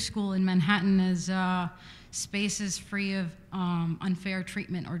at the New School in Manhattan, as spaces free of unfair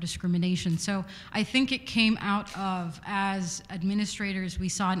treatment or discrimination. So I think it came out of, as administrators, we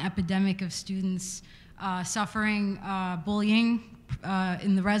saw an epidemic of students suffering bullying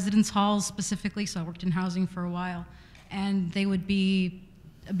in the residence halls specifically. So I worked in housing for a while, and they would be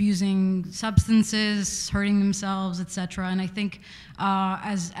abusing substances, hurting themselves, etc. And I think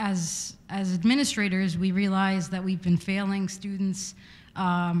as administrators, we realize that we've been failing students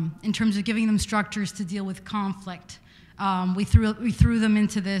in terms of giving them structures to deal with conflict. We threw them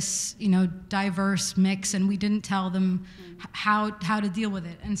into this, diverse mix, and we didn't tell them how to deal with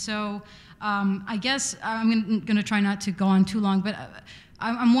it. And so I guess I'm going to try not to go on too long, but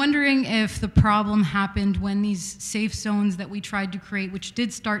I'm wondering if the problem happened when these safe zones that we tried to create, which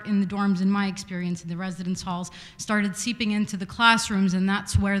did start in the dorms in my experience, in the residence halls, started seeping into the classrooms, and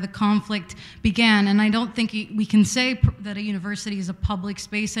that's where the conflict began. And I don't think we can say that a university is a public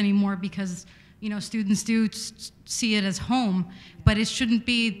space anymore, because students do see it as home, but it shouldn't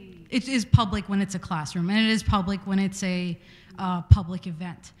be. It is public when it's a classroom, and it is public when it's a public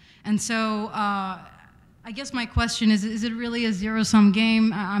event. And so I guess my question is it really a zero-sum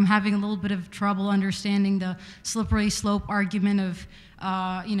game? I'm having a little bit of trouble understanding the slippery slope argument of,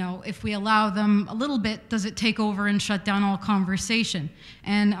 if we allow them a little bit, does it take over and shut down all conversation?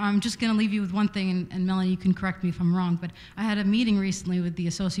 And I'm just going to leave you with one thing, and Melanie, you can correct me if I'm wrong, but I had a meeting recently with the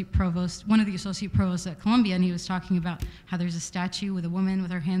associate provost, one of the associate provosts at Columbia, and he was talking about how there's a statue with a woman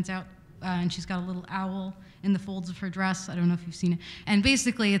with her hands out, and she's got a little owl in the folds of her dress. I don't know if you've seen it. And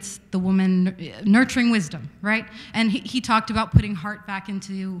basically, it's the woman nurturing wisdom, right? And he talked about putting heart back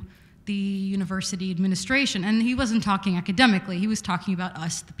into the university administration. And he wasn't talking academically. He was talking about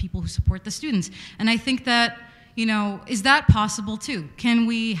us, the people who support the students. And I think that, you know, is that possible too? Can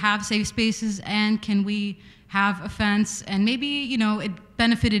we have safe spaces and can we have offense? And maybe, you know, it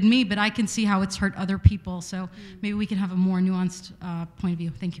benefited me, but I can see how it's hurt other people. So maybe we can have a more nuanced point of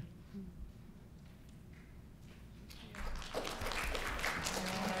view. Thank you.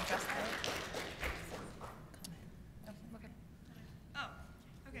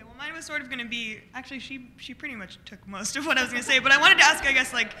 Mine was sort of going to be, actually, she pretty much took most of what I was going to say, but I wanted to ask, I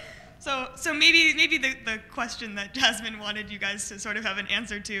guess, like, so maybe the question that Jasmine wanted you guys to sort of have an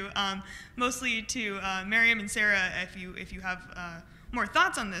answer to, mostly to Maryam and Sarah, if you have more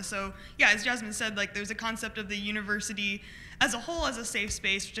thoughts on this. So yeah, as Jasmine said, like, there's a concept of the university as a whole as a safe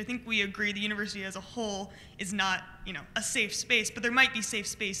space, which I think we agree the university as a whole is not, you know, a safe space, but there might be safe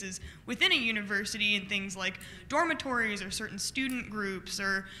spaces within a university in things like dormitories or certain student groups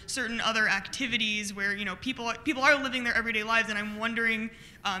or certain other activities where, you know, people are living their everyday lives, and I'm wondering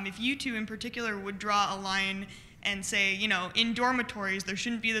if you two in particular would draw a line and say, you know, in dormitories there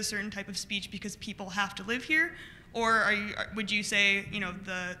shouldn't be this certain type of speech because people have to live here. Or would you say, you know,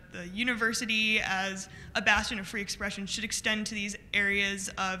 the university as a bastion of free expression should extend to these areas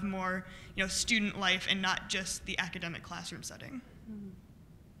of more, you know, student life and not just the academic classroom setting?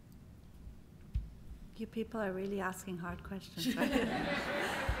 You people are really asking hard questions, right?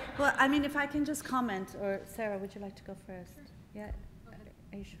 Well, I mean, if I can just comment, or Sarah, would you like to go first? Yeah,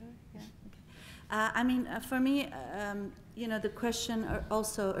 are you sure? Yeah, okay. I mean, for me, you know, the question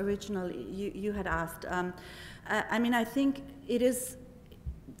also originally you had asked, I mean, I think it is,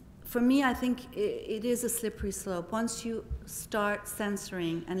 for me, I think it is a slippery slope. Once you start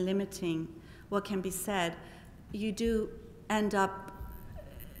censoring and limiting what can be said, you do end up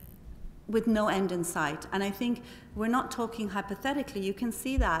with no end in sight. And I think we're not talking hypothetically. You can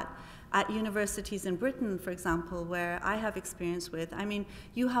see that at universities in Britain, for example, where I have experience with. I mean,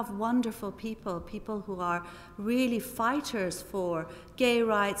 you have wonderful people who are really fighters for gay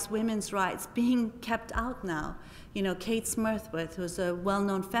rights, women's rights, being kept out now. You know, Kate Smurthwaite, who's a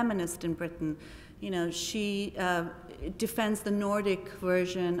well-known feminist in Britain, you know, she defends the Nordic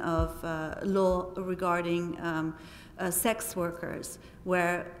version of law regarding sex workers,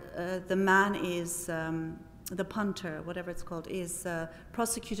 where the man is the punter, whatever it's called, is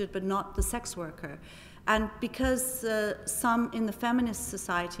prosecuted but not the sex worker. And because some in the feminist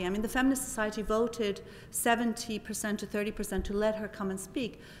society, I mean, the feminist society voted 70% to 30% to let her come and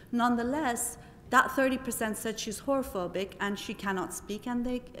speak. Nonetheless, that 30% said she's whorephobic and she cannot speak, and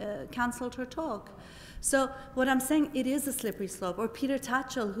they cancelled her talk. So what I'm saying, it is a slippery slope. Or Peter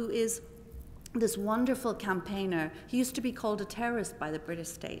Tatchell, who is this wonderful campaigner. He used to be called a terrorist by the British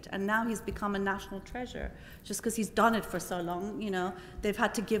state, and now he's become a national treasure just because he's done it for so long. You know, they've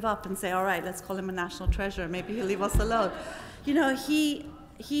had to give up and say, all right, let's call him a national treasure. Maybe he'll leave us alone. You know, he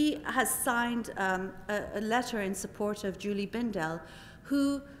has signed a letter in support of Julie Bindel,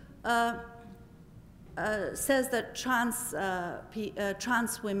 who says that trans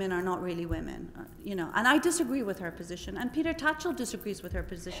women are not really women, you know, and I disagree with her position, and Peter Tatchell disagrees with her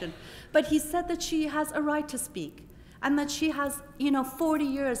position, but he said that she has a right to speak, and that she has, you know, 40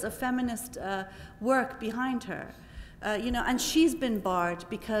 years of feminist work behind her, you know, and she's been barred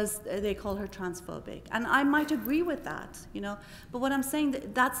because they call her transphobic, and I might agree with that, you know, but what I'm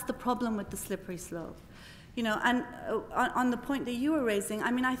saying, that's the problem with the slippery slope. You know, and on the point that you were raising, I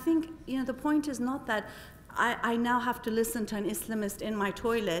mean, I think, you know, the point is not that I now have to listen to an Islamist in my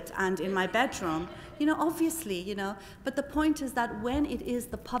toilet and in my bedroom, you know, obviously, you know, but the point is that when it is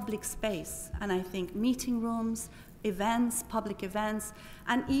the public space, and I think meeting rooms, events, public events,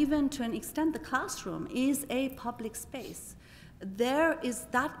 and even to an extent the classroom is a public space,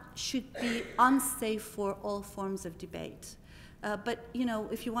 that should be unsafe for all forms of debate. But, you know,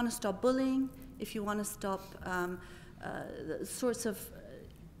 if you want to stop bullying, if you want to stop the sorts of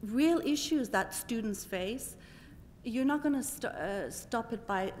real issues that students face, you're not going to stop it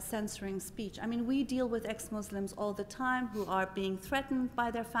by censoring speech. I mean, we deal with ex-Muslims all the time who are being threatened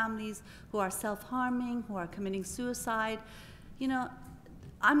by their families, who are self-harming, who are committing suicide. You know,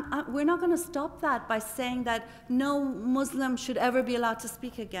 we're not going to stop that by saying that no Muslim should ever be allowed to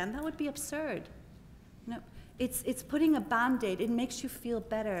speak again. That would be absurd. You know, it's putting a Band-Aid. It makes you feel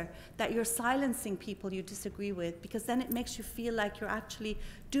better that you're silencing people you disagree with, because then it makes you feel like you're actually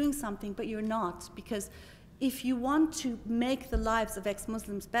doing something, but you're not. Because if you want to make the lives of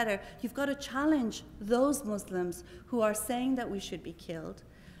ex-Muslims better, you've got to challenge those Muslims who are saying that we should be killed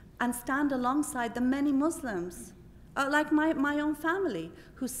and stand alongside the many Muslims, like my own family,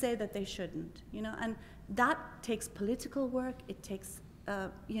 who say that they shouldn't. You know, and that takes political work. It takes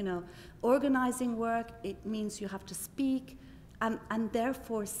you know, organizing work. It means you have to speak And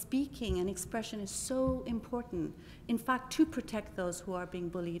therefore, speaking and expression is so important, in fact, to protect those who are being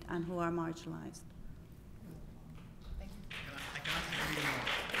bullied and who are marginalized.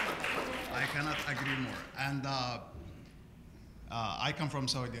 I cannot agree more. And I come from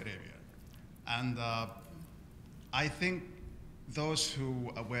Saudi Arabia. And I think those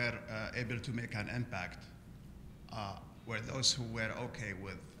who were able to make an impact were those who were okay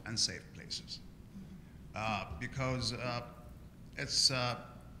with unsafe places. Because it's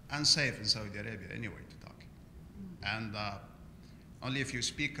unsafe in Saudi Arabia anyway to talk. And only if you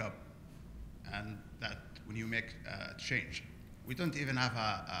speak up and that when you make change. We don't even have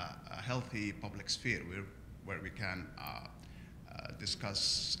a healthy public sphere where we can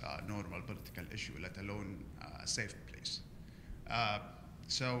discuss normal political issue, let alone a safe place.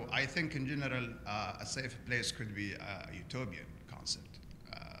 So I think in general, a safe place could be a utopian concept,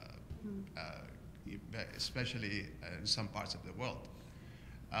 especially in some parts of the world.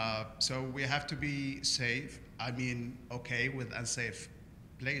 So we have to be safe, I mean, okay with unsafe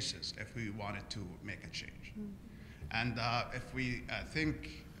places if we wanted to make a change. And if we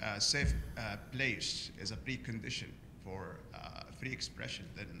think a safe place is a precondition for free expression,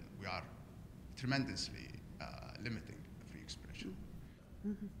 then we are tremendously limiting free expression.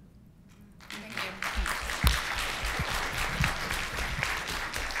 Mm-hmm. Thank you.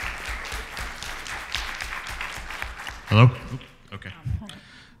 Hello? Okay.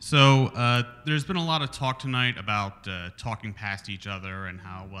 So there's been a lot of talk tonight about talking past each other and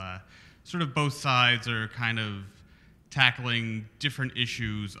how sort of both sides are kind of tackling different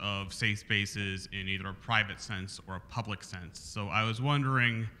issues of safe spaces in either a private sense or a public sense. So I was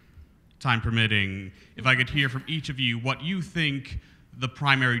wondering, time permitting, if I could hear from each of you what you think the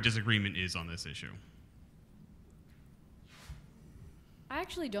primary disagreement is on this issue. I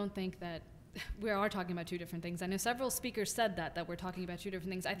actually don't think that we are talking about two different things. I know several speakers said that we're talking about two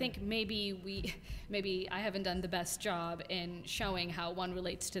different things. I think maybe I haven't done the best job in showing how one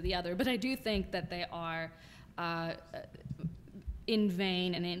relates to the other, but I do think that they are in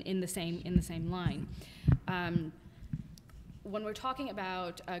vein and in the same line. When we're talking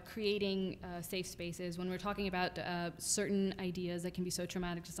about creating safe spaces, when we're talking about certain ideas that can be so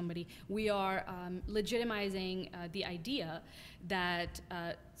traumatic to somebody, we are legitimizing the idea that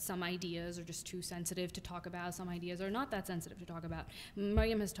some ideas are just too sensitive to talk about, some ideas are not that sensitive to talk about.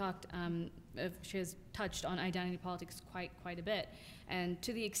 Maryam has talked, she has touched on identity politics quite a bit. And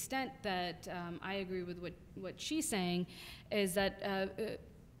to the extent that I agree with what she's saying is that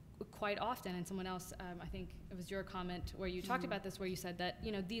quite often, and someone else, I think it was your comment where you talked about this, where you said that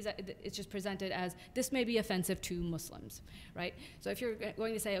it's just presented as this may be offensive to Muslims, right? So if you're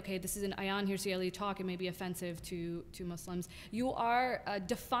going to say, okay, this is an Ayan Hirsi talk, it may be offensive to Muslims, you are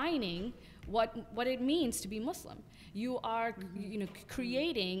defining what it means to be Muslim. You are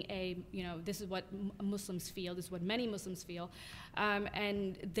creating a, this is what Muslims feel, this is what many Muslims feel,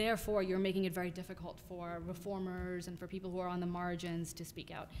 and therefore you're making it very difficult for reformers and for people who are on the margins to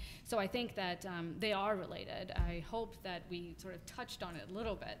speak out. So I think that they are related. I hope that we sort of touched on it a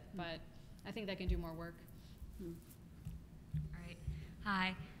little bit, but I think that can do more work. All right.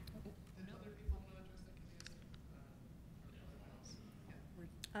 Hi.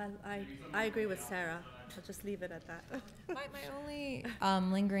 I agree with Sarah. I'll just leave it at that. My only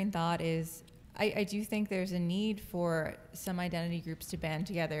lingering thought is I do think there's a need for some identity groups to band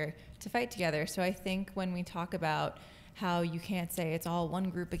together, to fight together. So I think when we talk about how you can't say it's all one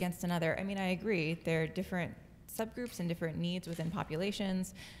group against another, I mean, I agree. There are different subgroups and different needs within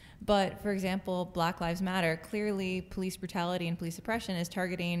populations. But for example, Black Lives Matter, clearly police brutality and police oppression is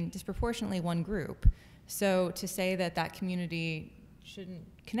targeting disproportionately one group. So to say that that community shouldn't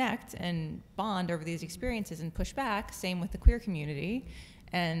connect and bond over these experiences and push back, same with the queer community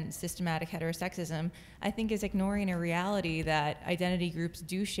and systematic heterosexism, I think is ignoring a reality that identity groups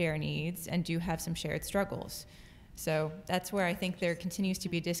do share needs and do have some shared struggles. So that's where I think there continues to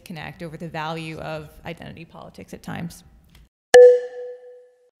be a disconnect over the value of identity politics at times.